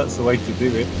 That's the way to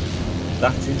do it.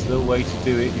 That is the way to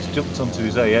do it. He's jumped onto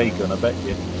his AA gun, I bet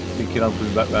you, thinking I'll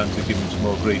bring back round to give him some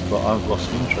more grief, but I've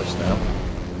lost interest now.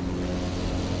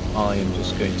 I am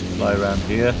just going to fly around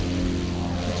here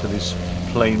until his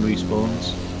plane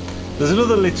respawns. There's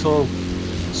another little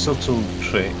subtle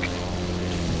trick.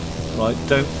 Right,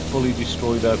 don't fully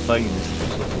destroy their plane is the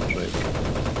subtle trick.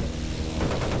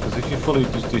 Because if you fully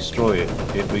destroy it,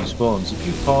 it respawns. If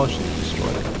you partially destroy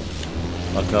it,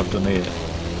 like I've done here,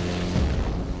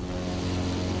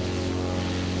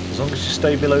 as long as you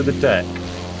stay below the deck.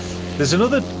 There's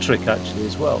another trick actually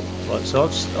as well. Right, so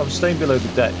I'm staying below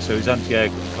the deck so his anti-air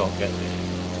gun can't get me.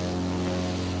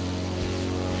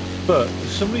 But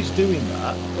if somebody's doing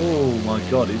that, oh my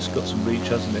god, it's got some reach,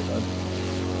 hasn't it though?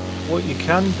 What you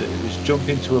can do is jump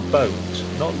into a boat,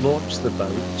 not launch the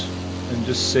boat, and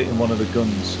just sit in one of the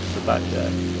guns at the back there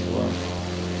as well.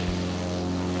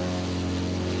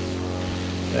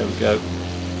 There we go.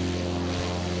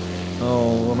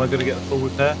 Oh, am I going to get a full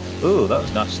repair? Oh, that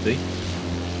was nasty.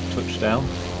 Touchdown.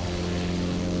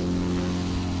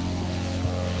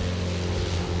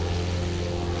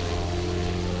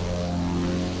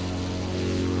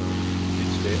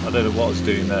 I don't know what I was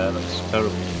doing there, that's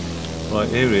terrible. Right,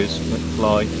 here he is,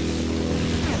 McFly.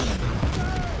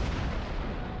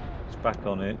 It's back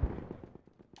on it.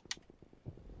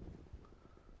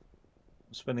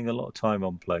 I'm spending a lot of time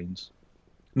on planes.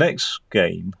 Next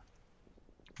game,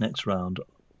 next round,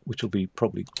 which will be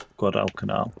probably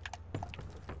Guadalcanal.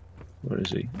 Where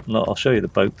is he? I'll show you the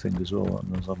boat thing as well, what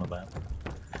I was on about.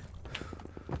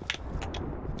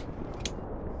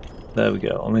 There we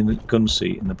go, I'm in the gun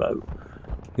seat in the boat.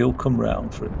 He'll come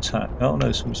round for an attack. Oh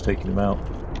no, someone's taking him out.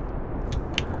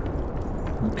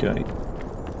 Okay.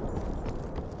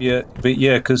 Yeah, but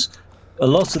yeah, because a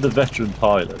lot of the veteran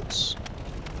pilots,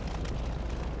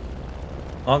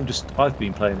 I've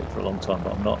been playing it for a long time,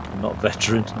 but I'm not a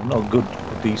veteran. I'm not a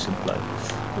decent player.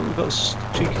 Oh, we've got a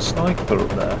cheeky sniper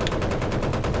up there.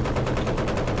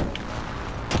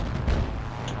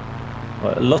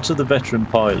 Right, a lot of the veteran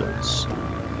pilots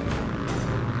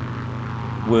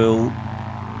will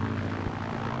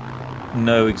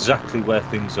know exactly where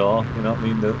things are, you know what I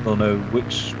mean? They'll know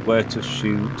where to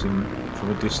shoot and from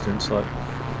a distance, like.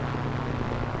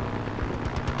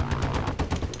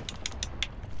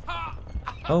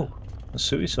 Oh, I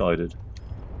suicided.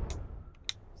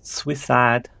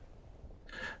 Suicide.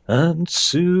 And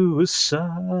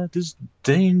suicide is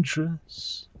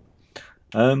dangerous.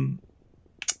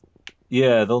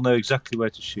 Yeah, they'll know exactly where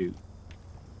to shoot.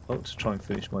 I ought to try and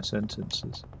finish my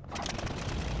sentences.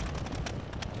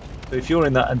 So if you're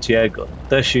in that anti-air gun,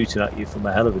 they're shooting at you from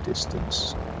a hell of a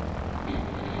distance.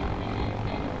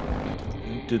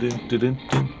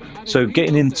 So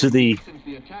getting into the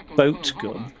boat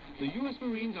gun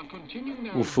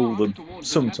will fool them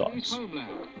sometimes.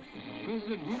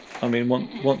 I mean,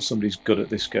 once somebody's good at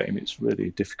this game, it's really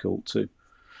difficult to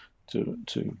you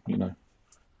know,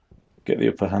 get the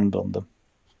upper hand on them.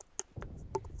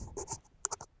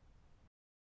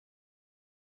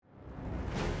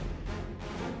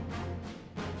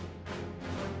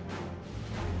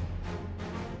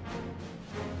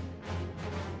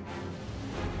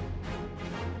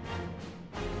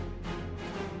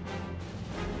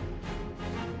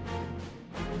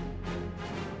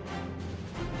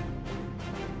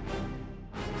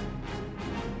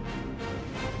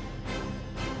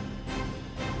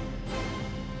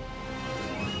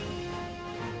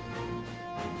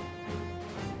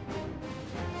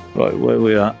 Right, where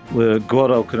we at? We're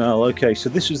Guadalcanal. Okay, so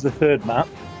this is the third map.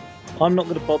 I'm not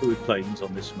going to bother with planes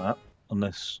on this map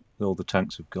unless all the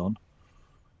tanks have gone.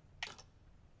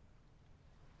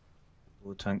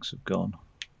 All the tanks have gone.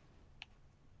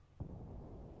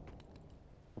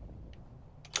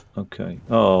 Okay.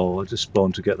 Oh, I just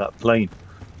spawned to get that plane.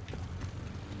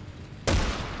 I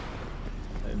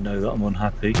don't know that I'm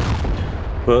unhappy.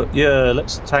 But yeah,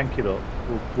 let's tank it up.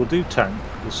 We'll do tank.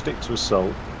 We'll stick to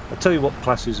assault. I'll tell you what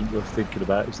class isn't worth thinking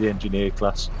about is the engineer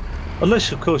class.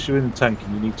 Unless, of course, you're in the tank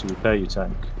and you need to repair your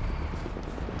tank.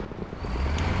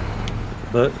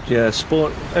 But yeah,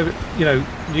 you know,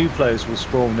 new players will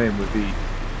spawn in with the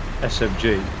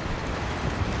SMG,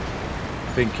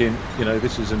 thinking, you know,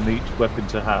 this is a neat weapon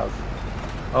to have.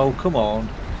 Oh, come on.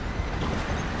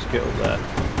 Let's get up there.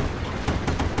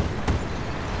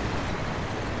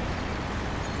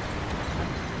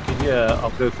 Yeah,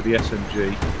 I'll go for the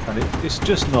SMG, and it's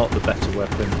just not the better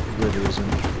weapon, it really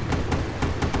isn't.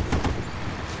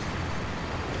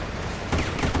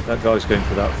 That guy's going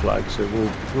for that flag, so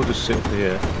we'll just sit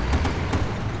here.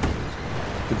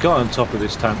 The guy on top of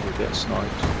this tank will get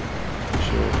sniped, for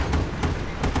sure.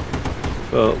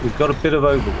 But we've got a bit of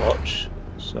Overwatch,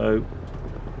 so...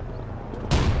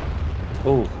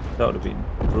 Oh, that would have been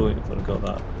brilliant if I'd have got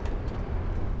that.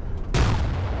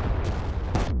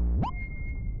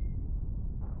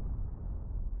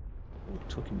 Oh,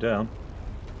 took him down.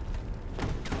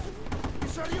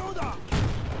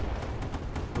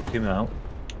 Took him out.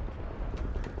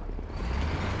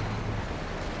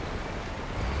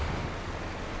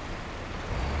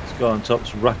 This guy on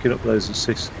top's racking up those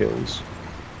assist kills.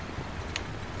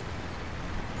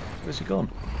 Where's he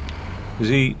gone? Is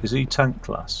he tank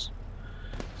class?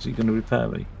 Is he going to repair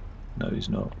me? No, he's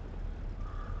not.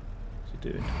 What's he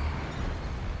doing?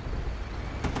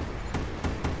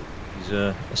 He's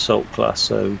a assault class,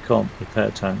 so he can't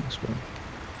repair tanks. But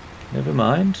never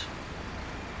mind.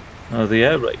 Oh, the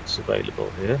air raid's available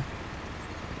here.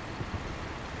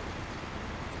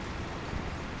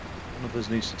 One of us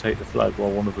needs to take the flag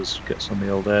while one of us gets on the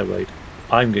old air raid.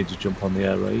 I'm going to jump on the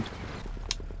air raid.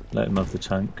 Let him have the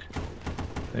tank.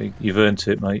 Hey, you've earned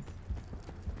it, mate.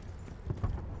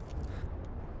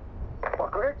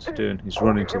 What's he doing? He's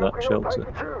running to that shelter.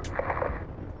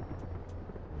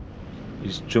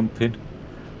 He's jumping.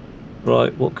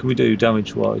 Right, what can we do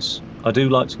damage-wise? I do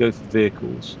like to go for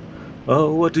vehicles.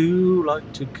 Oh, I do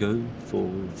like to go for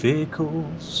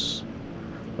vehicles.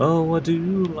 Oh, I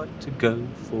do like to go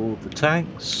for the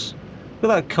tanks.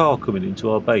 Look at that car coming into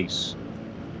our base.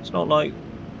 It's not like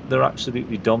they're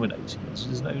absolutely dominating us.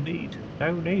 There's no need.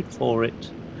 No need for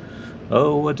it.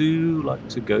 Oh, I do like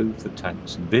to go for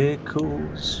tanks and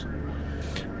vehicles.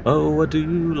 Oh, I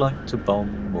do like to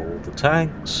bomb all the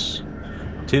tanks.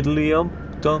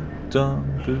 Tiddly-ump dum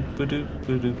dum, boo ba doo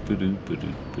ba doo ba doo ba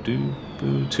doo ba doo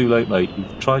boo. Too late, mate.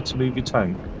 You've tried to move your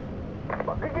tank.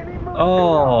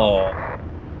 Oh,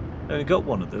 only got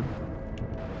one of them.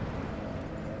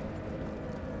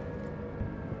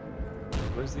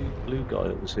 Where's the blue guy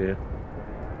that was here?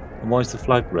 And why is the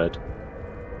flag red?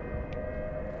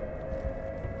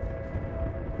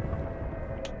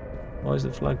 Why is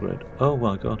the flag red? Oh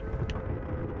my god.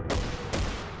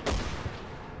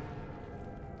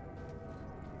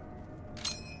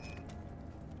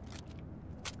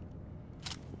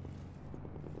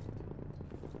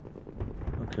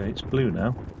 Okay, it's blue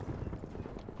now.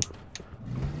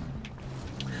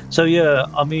 So yeah,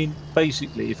 I mean,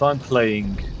 basically, if I'm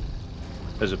playing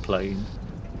as a plane,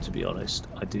 to be honest,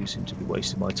 I do seem to be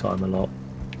wasting my time a lot.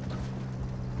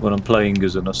 When I'm playing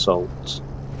as an assault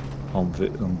on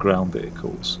ground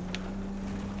vehicles,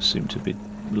 I seem to be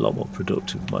a lot more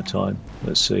productive with my time.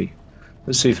 Let's see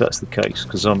if that's the case,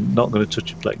 because I'm not going to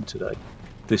touch a plane today,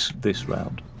 this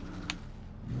round.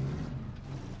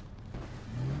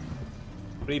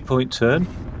 3-point turn,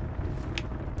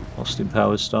 Austin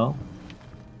Powers style.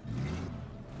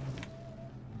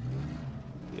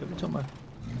 Yeah, every time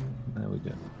there we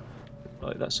go.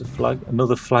 Right, that's a flag.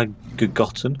 Another flag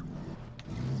gotten.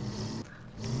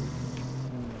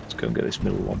 Let's go and get this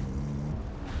middle one.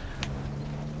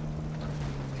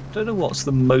 Don't know what's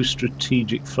the most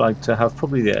strategic flag to have.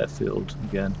 Probably the airfield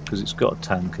again, because it's got a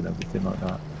tank and everything like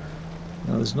that.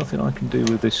 Now, there's nothing I can do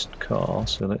with this car,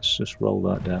 so let's just roll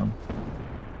that down.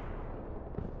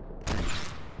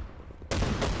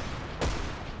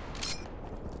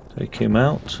 Take him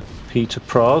out. Peter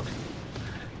Prague.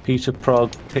 Peter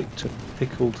Prague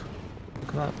pickled. Look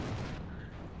at that.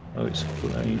 Oh, it's a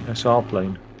plane. It's our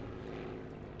plane.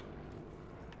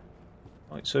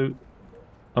 Right, so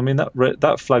I mean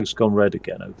that flag's gone red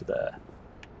again over there.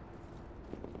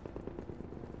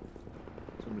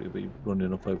 Somebody will be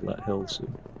running up over that hill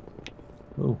soon.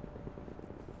 Oh,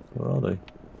 where are they?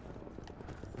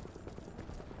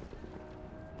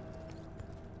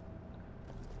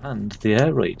 And the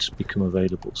air raids become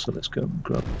available, so let's go and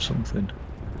grab something.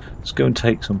 Let's go and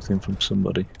take something from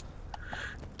somebody.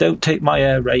 Don't take my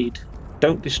air raid.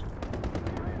 Don't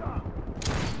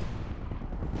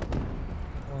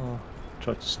Oh,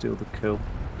 tried to steal the kill.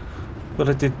 But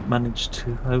I didn't manage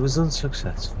to. I was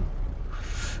unsuccessful.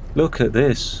 Look at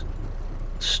this.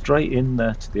 Straight in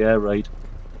there to the air raid.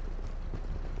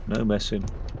 No messing.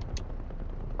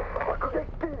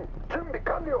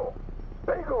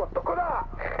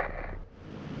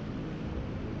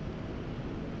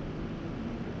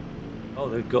 Oh,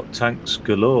 they've got tanks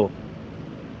galore.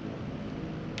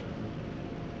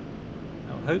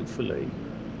 Now, hopefully,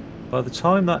 by the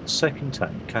time that second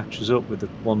tank catches up with the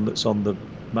one that's on the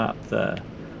map there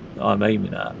that I'm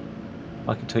aiming at,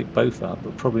 I can take both out,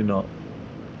 but probably not.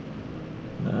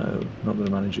 No, not going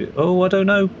to manage it. Oh, I don't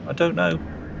know. I don't know.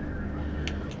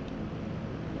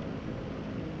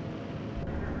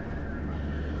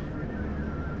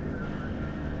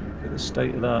 Look at the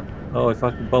state of that. Oh, if I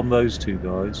can bomb those two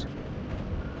guys.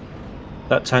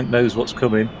 That tank knows what's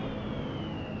coming.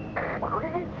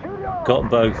 Got them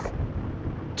both.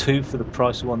 2 for the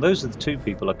price of 1. Those are the 2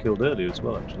 people I killed earlier as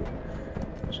well, actually.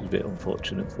 Which is a bit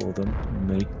unfortunate for them and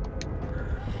me.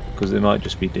 Because they might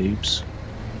just be deeps.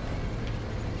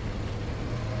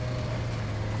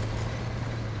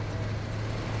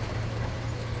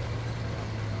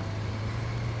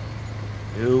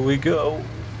 Here we go.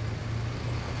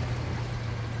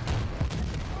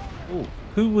 Oh,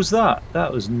 who was that?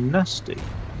 That was nasty.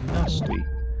 Nasty. I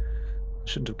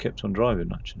shouldn't have kept on driving,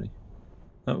 actually.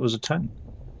 That was a tank.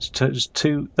 It's just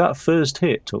 2. That first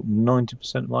hit took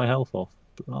 90% of my health off.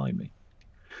 Blimey.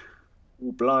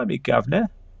 Oh, blimey, Gavner.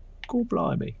 Go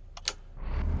blimey.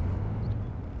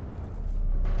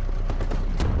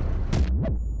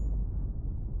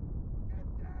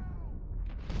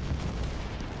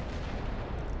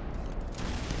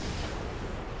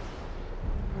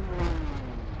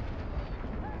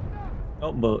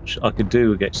 Not much I could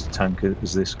do against the tank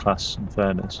as this class, in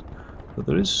fairness. But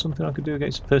there is something I could do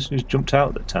against the person who's jumped out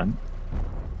of the tank.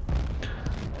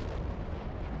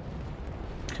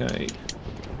 Okay.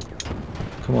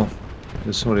 Come on.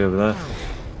 There's somebody over there.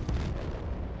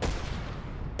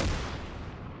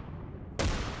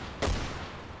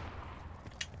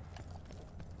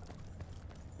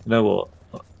 You know what?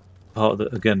 Part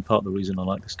of the reason I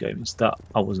like this game is that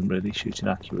I wasn't really shooting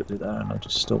accurately there, and I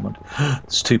just still went.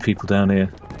 There's 2 people down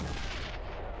here.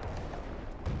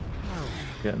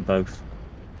 Get them both.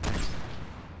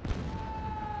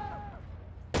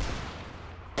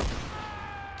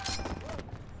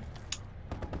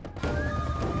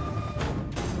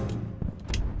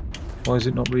 Why is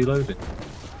it not reloading?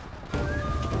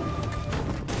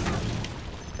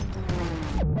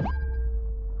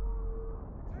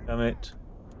 Damn it.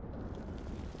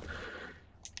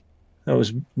 That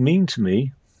was mean to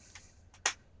me.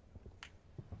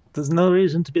 There's no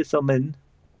reason to be so mean.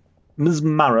 Ms.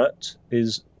 Marrett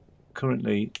is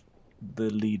currently the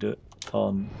leader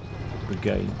on the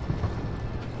game.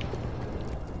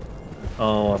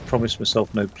 Oh, I've promised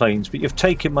myself no planes, but you've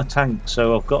taken my tank,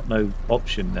 so I've got no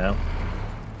option now.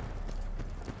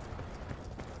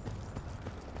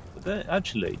 But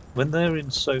actually, when they're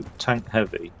in so tank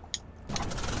heavy,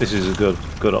 this is a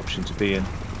good option to be in.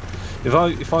 If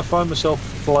I find myself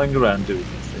flying around doing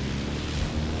nothing,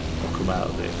 I'll come out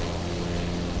of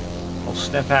it. I'll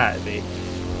snap out of it.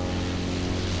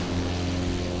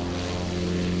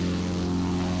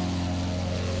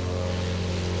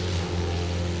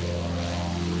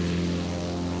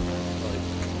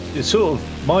 It's sort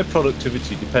of, my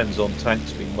productivity depends on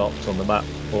tanks being marked on the map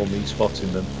or me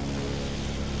spotting them.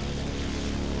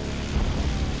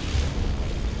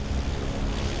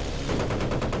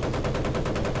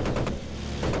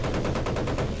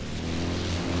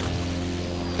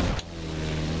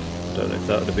 Don't know if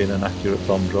that would have been an accurate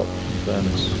bomb drop, in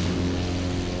fairness.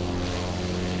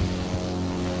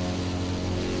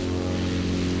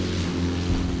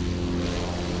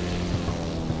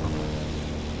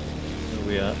 Here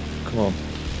we are. Come on.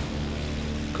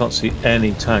 Can't see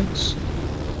any tanks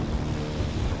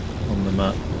on the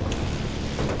map.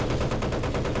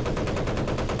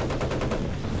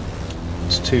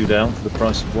 It's 2 down for the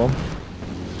price of 1.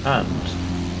 And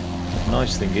the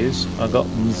nice thing is, I got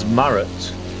Ms.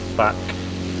 Marrett back.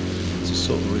 It's a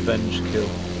sort of revenge kill.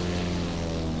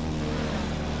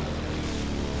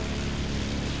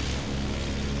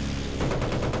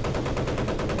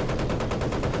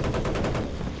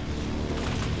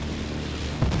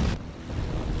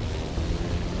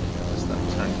 There's that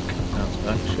tank out of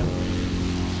action.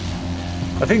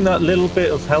 I think that little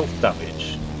bit of health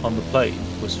damage on the plane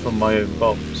was from my own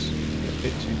bombs. You're a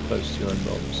bit too close to your own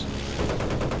bombs.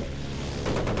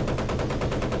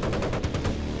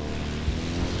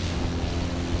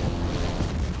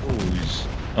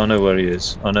 I know where he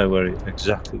is. I know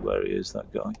exactly where he is,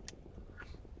 that guy.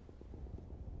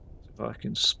 If I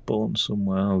can spawn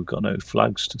somewhere. Oh, we've got no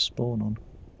flags to spawn on.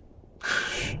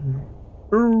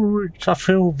 Oh, I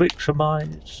feel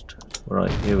victimised. Right,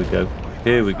 here we go.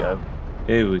 Here we go.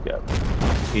 Here we go.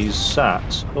 He's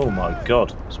sat. Oh my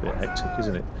god. It's a bit hectic,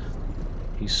 isn't it?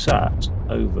 He's sat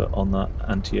over on that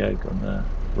anti-air gun there.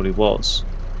 Well, he was.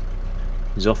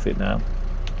 He's off it now.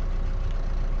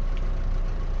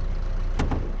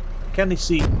 Can you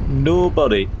see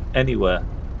nobody anywhere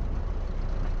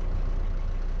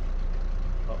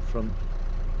apart from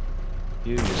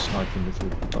you sniping little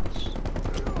butts?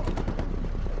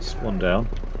 That's 1 down.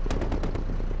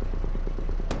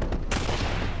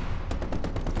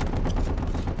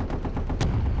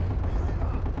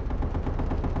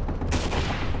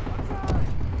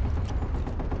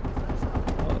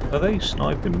 Are they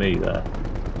sniping me there?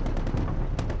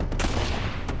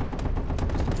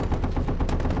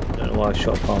 why I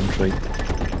shot a palm tree. You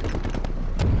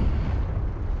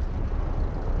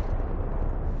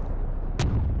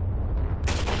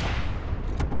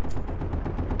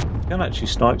can actually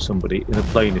snipe somebody in a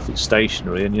plane if it's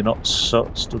stationary and you're not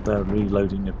stood there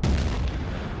reloading your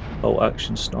bolt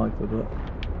action sniper, but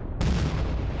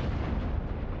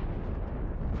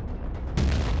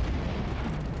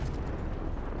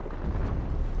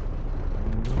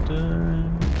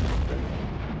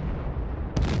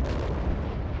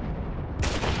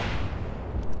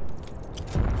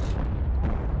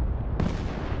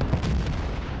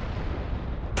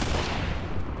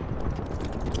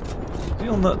is he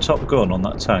on that top gun on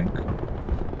that tank?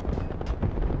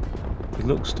 He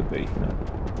looks to be. No.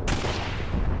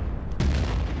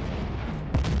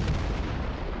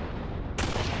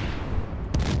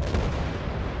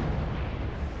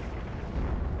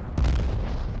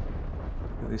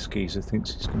 This geezer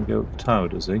thinks he's going to go up the tower,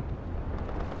 does he?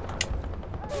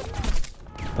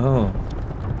 Oh.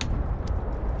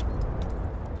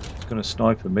 He's going to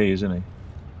sniper me, isn't he?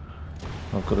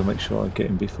 I've got to make sure I get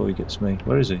him before he gets me.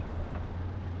 Where is he?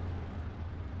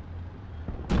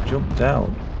 Jump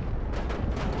down.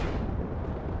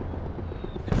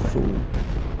 Like a fool.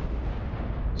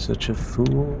 Such a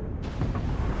fool.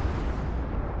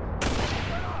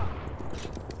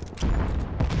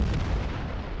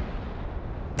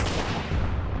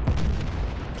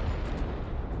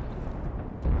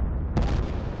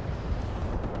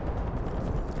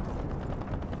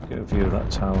 Get a view of that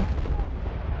tower.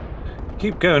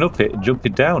 Keep going up it and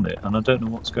jumping down it, and I don't know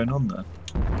what's going on there.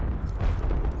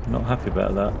 I'm not happy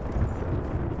about that.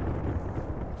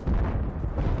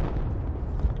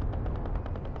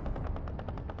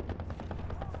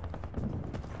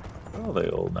 Where are they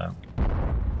all now?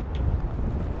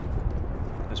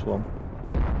 There's one.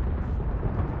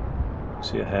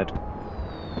 See ahead.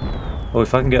 Oh,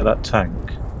 if I can get that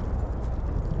tank,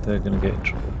 they're going to get in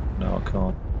trouble. No, I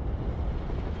can't.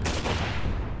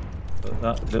 But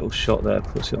that little shot there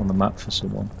puts it on the map for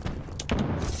someone.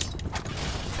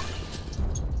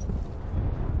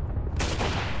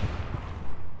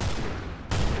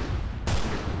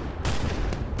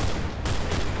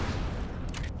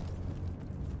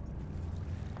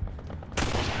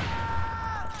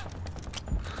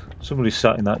 Somebody's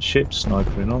sat in that ship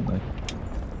snipering, aren't they?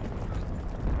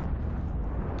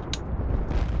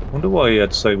 Wonder why he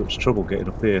had so much trouble getting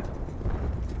up here.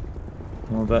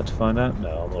 I'm about to find out. No,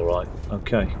 I'm alright.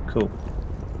 Okay, cool.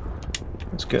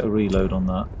 Let's get a reload on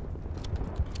that.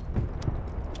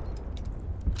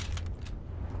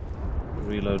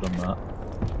 Reload on that.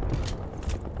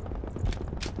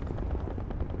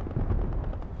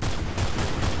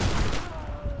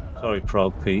 Sorry,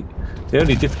 Prague Pete. The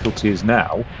only difficulty is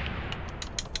now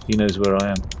he knows where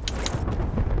I am.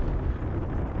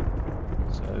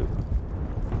 So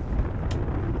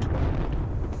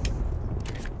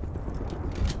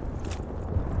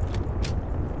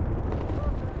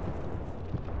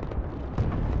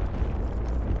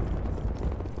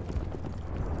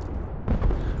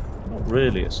not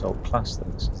really assault class though,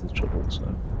 this is the trouble, so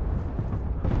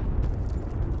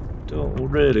don't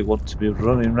really want to be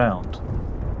running round.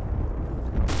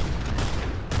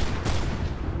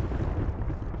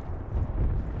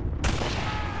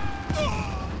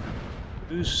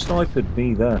 Who sniped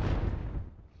me there?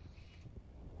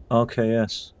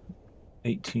 RKS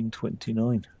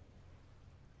 1829.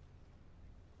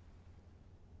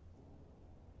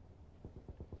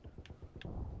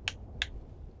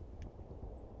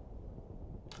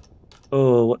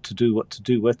 Oh, what to do,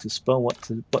 where to spawn, what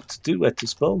to do, where to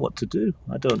spawn, what to do.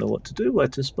 I don't know what to do, where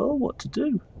to spawn, what to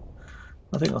do.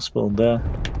 I think I'll spawn there.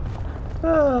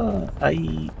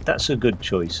 That's a good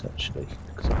choice actually,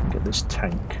 because I can get this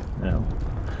tank now.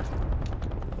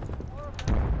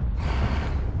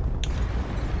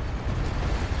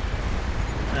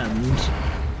 And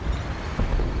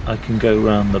I can go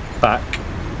around the back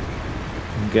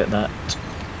and get that.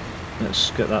 Let's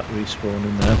get that respawn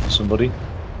in there for somebody.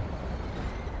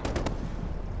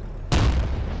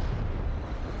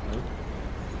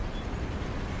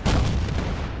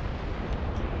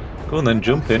 Go on then,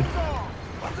 jump in.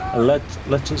 Let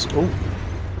us. Oh.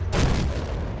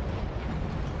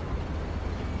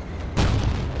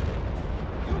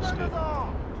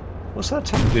 What's that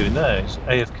tank doing there? It's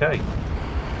AFK.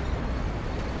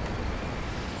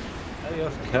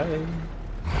 AFK.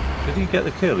 Did he get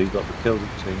the kill? He got the kill,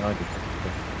 didn't he? I did.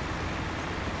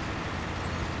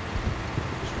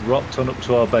 Just rocked on up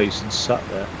to our base and sat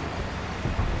there.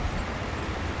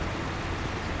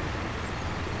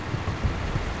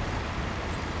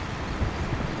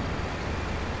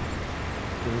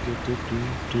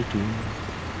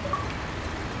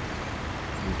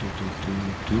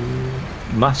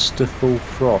 Masterful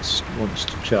Frost wants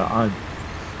to chat. I'm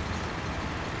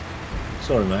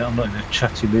sorry, mate. I'm not in a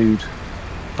chatty mood.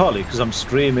 Partly because I'm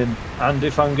streaming, and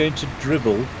if I'm going to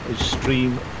dribble a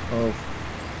stream of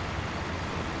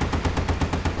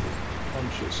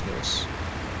consciousness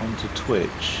onto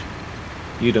Twitch,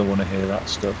 you don't want to hear that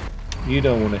stuff. You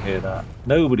don't want to hear that.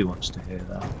 Nobody wants to hear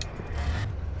that.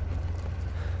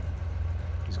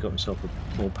 He's got himself a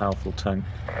more powerful tank.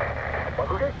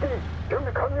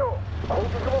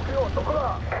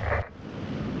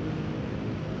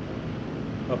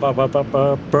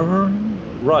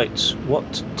 Right,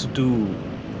 what to do?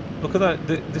 Look at that,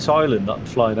 this island that I'm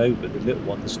flying over, the little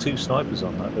one. There's 2 snipers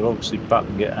on that. They're obviously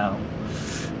battling it out.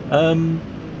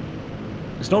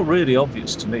 It's not really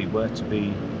obvious to me where to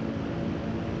be,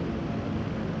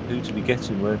 who to be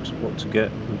getting, what to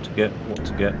get, who to get, what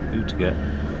to get, who to get.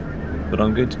 But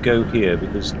I'm going to go here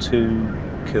because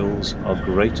 2 kills are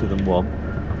greater than 1.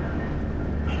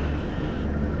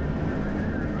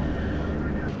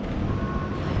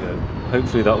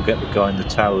 Hopefully that'll get the guy in the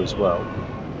tower as well.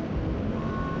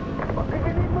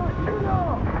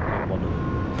 One of them.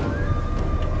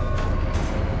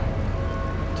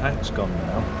 Tank's gone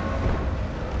now.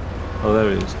 Oh,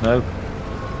 there he is. No.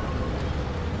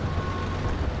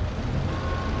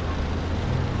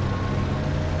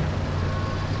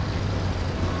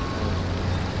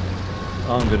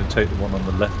 I'm going to take the one on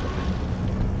the left, I think.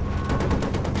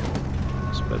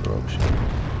 That's a better option.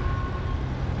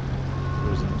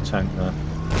 There isn't a tank there.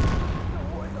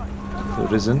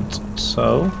 There isn't,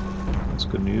 so that's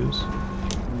good news.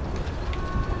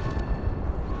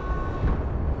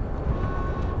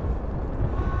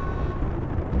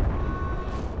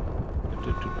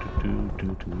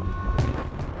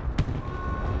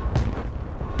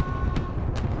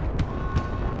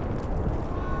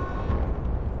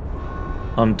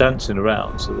 I'm dancing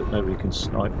around so that nobody can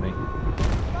snipe me.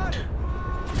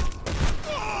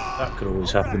 That could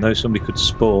always happen though, somebody could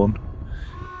spawn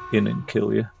in and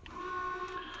kill you.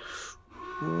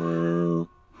 Oh.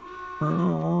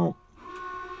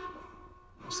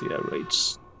 That's the air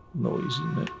raid's noise,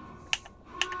 isn't it?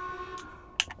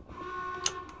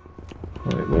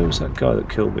 Wait, where was that guy that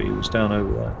killed me? He was down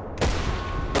over there.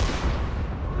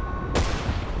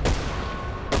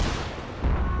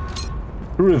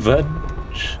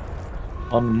 Revenge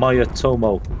on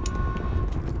Mayatomo.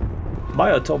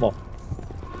 Mayatomo.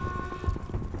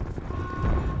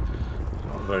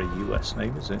 Not a very US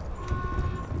name, is it?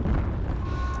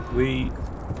 We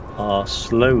are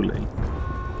slowly,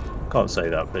 can't say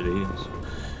that really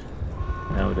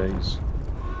nowadays.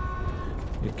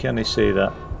 You can only say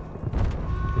that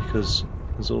because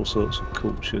there's all sorts of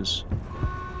cultures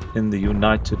in the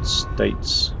United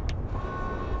States.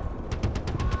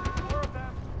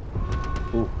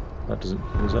 Oh, that doesn't,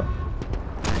 what was that?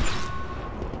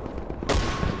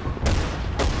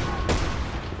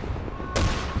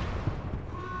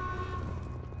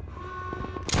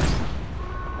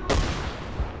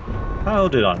 How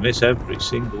did I miss every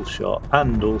single shot?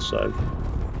 And also,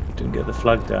 didn't get the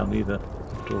flag down either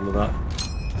after all of that.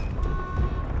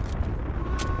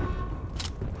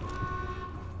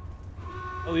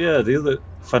 Oh yeah, the other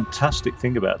fantastic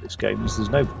thing about this game is there's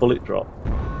no bullet drop.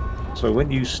 So when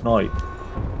you snipe,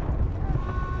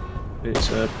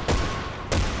 it's a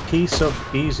piece of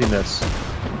easiness.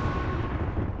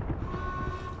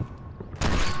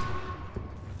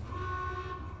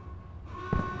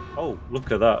 Oh,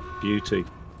 look at that beauty.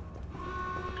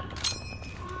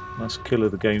 That's kill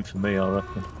of the game for me, I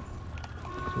reckon. So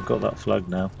I've got that flag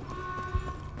now.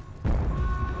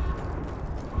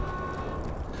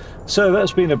 So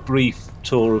that's been a brief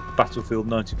tour of Battlefield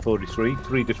 1943,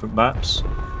 3 different maps.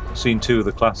 Seen 2 of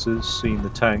the classes, seen the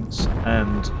tanks,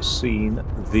 and seen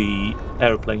the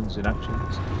aeroplanes in action.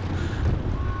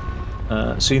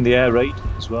 Seen the air raid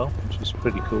as well, which is a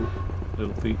pretty cool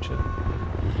little feature.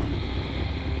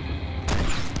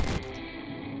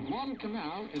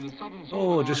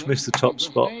 Oh, I just missed the top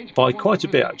spot by quite a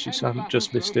bit actually, so I haven't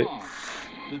just missed it.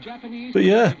 But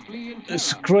yeah,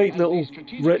 it's a great little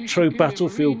retro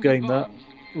Battlefield game that.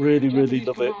 Really, really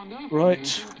love it.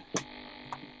 Right.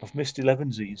 I've missed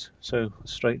 11sies, so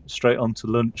straight on to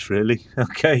lunch really.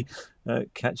 Okay,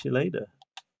 catch you later.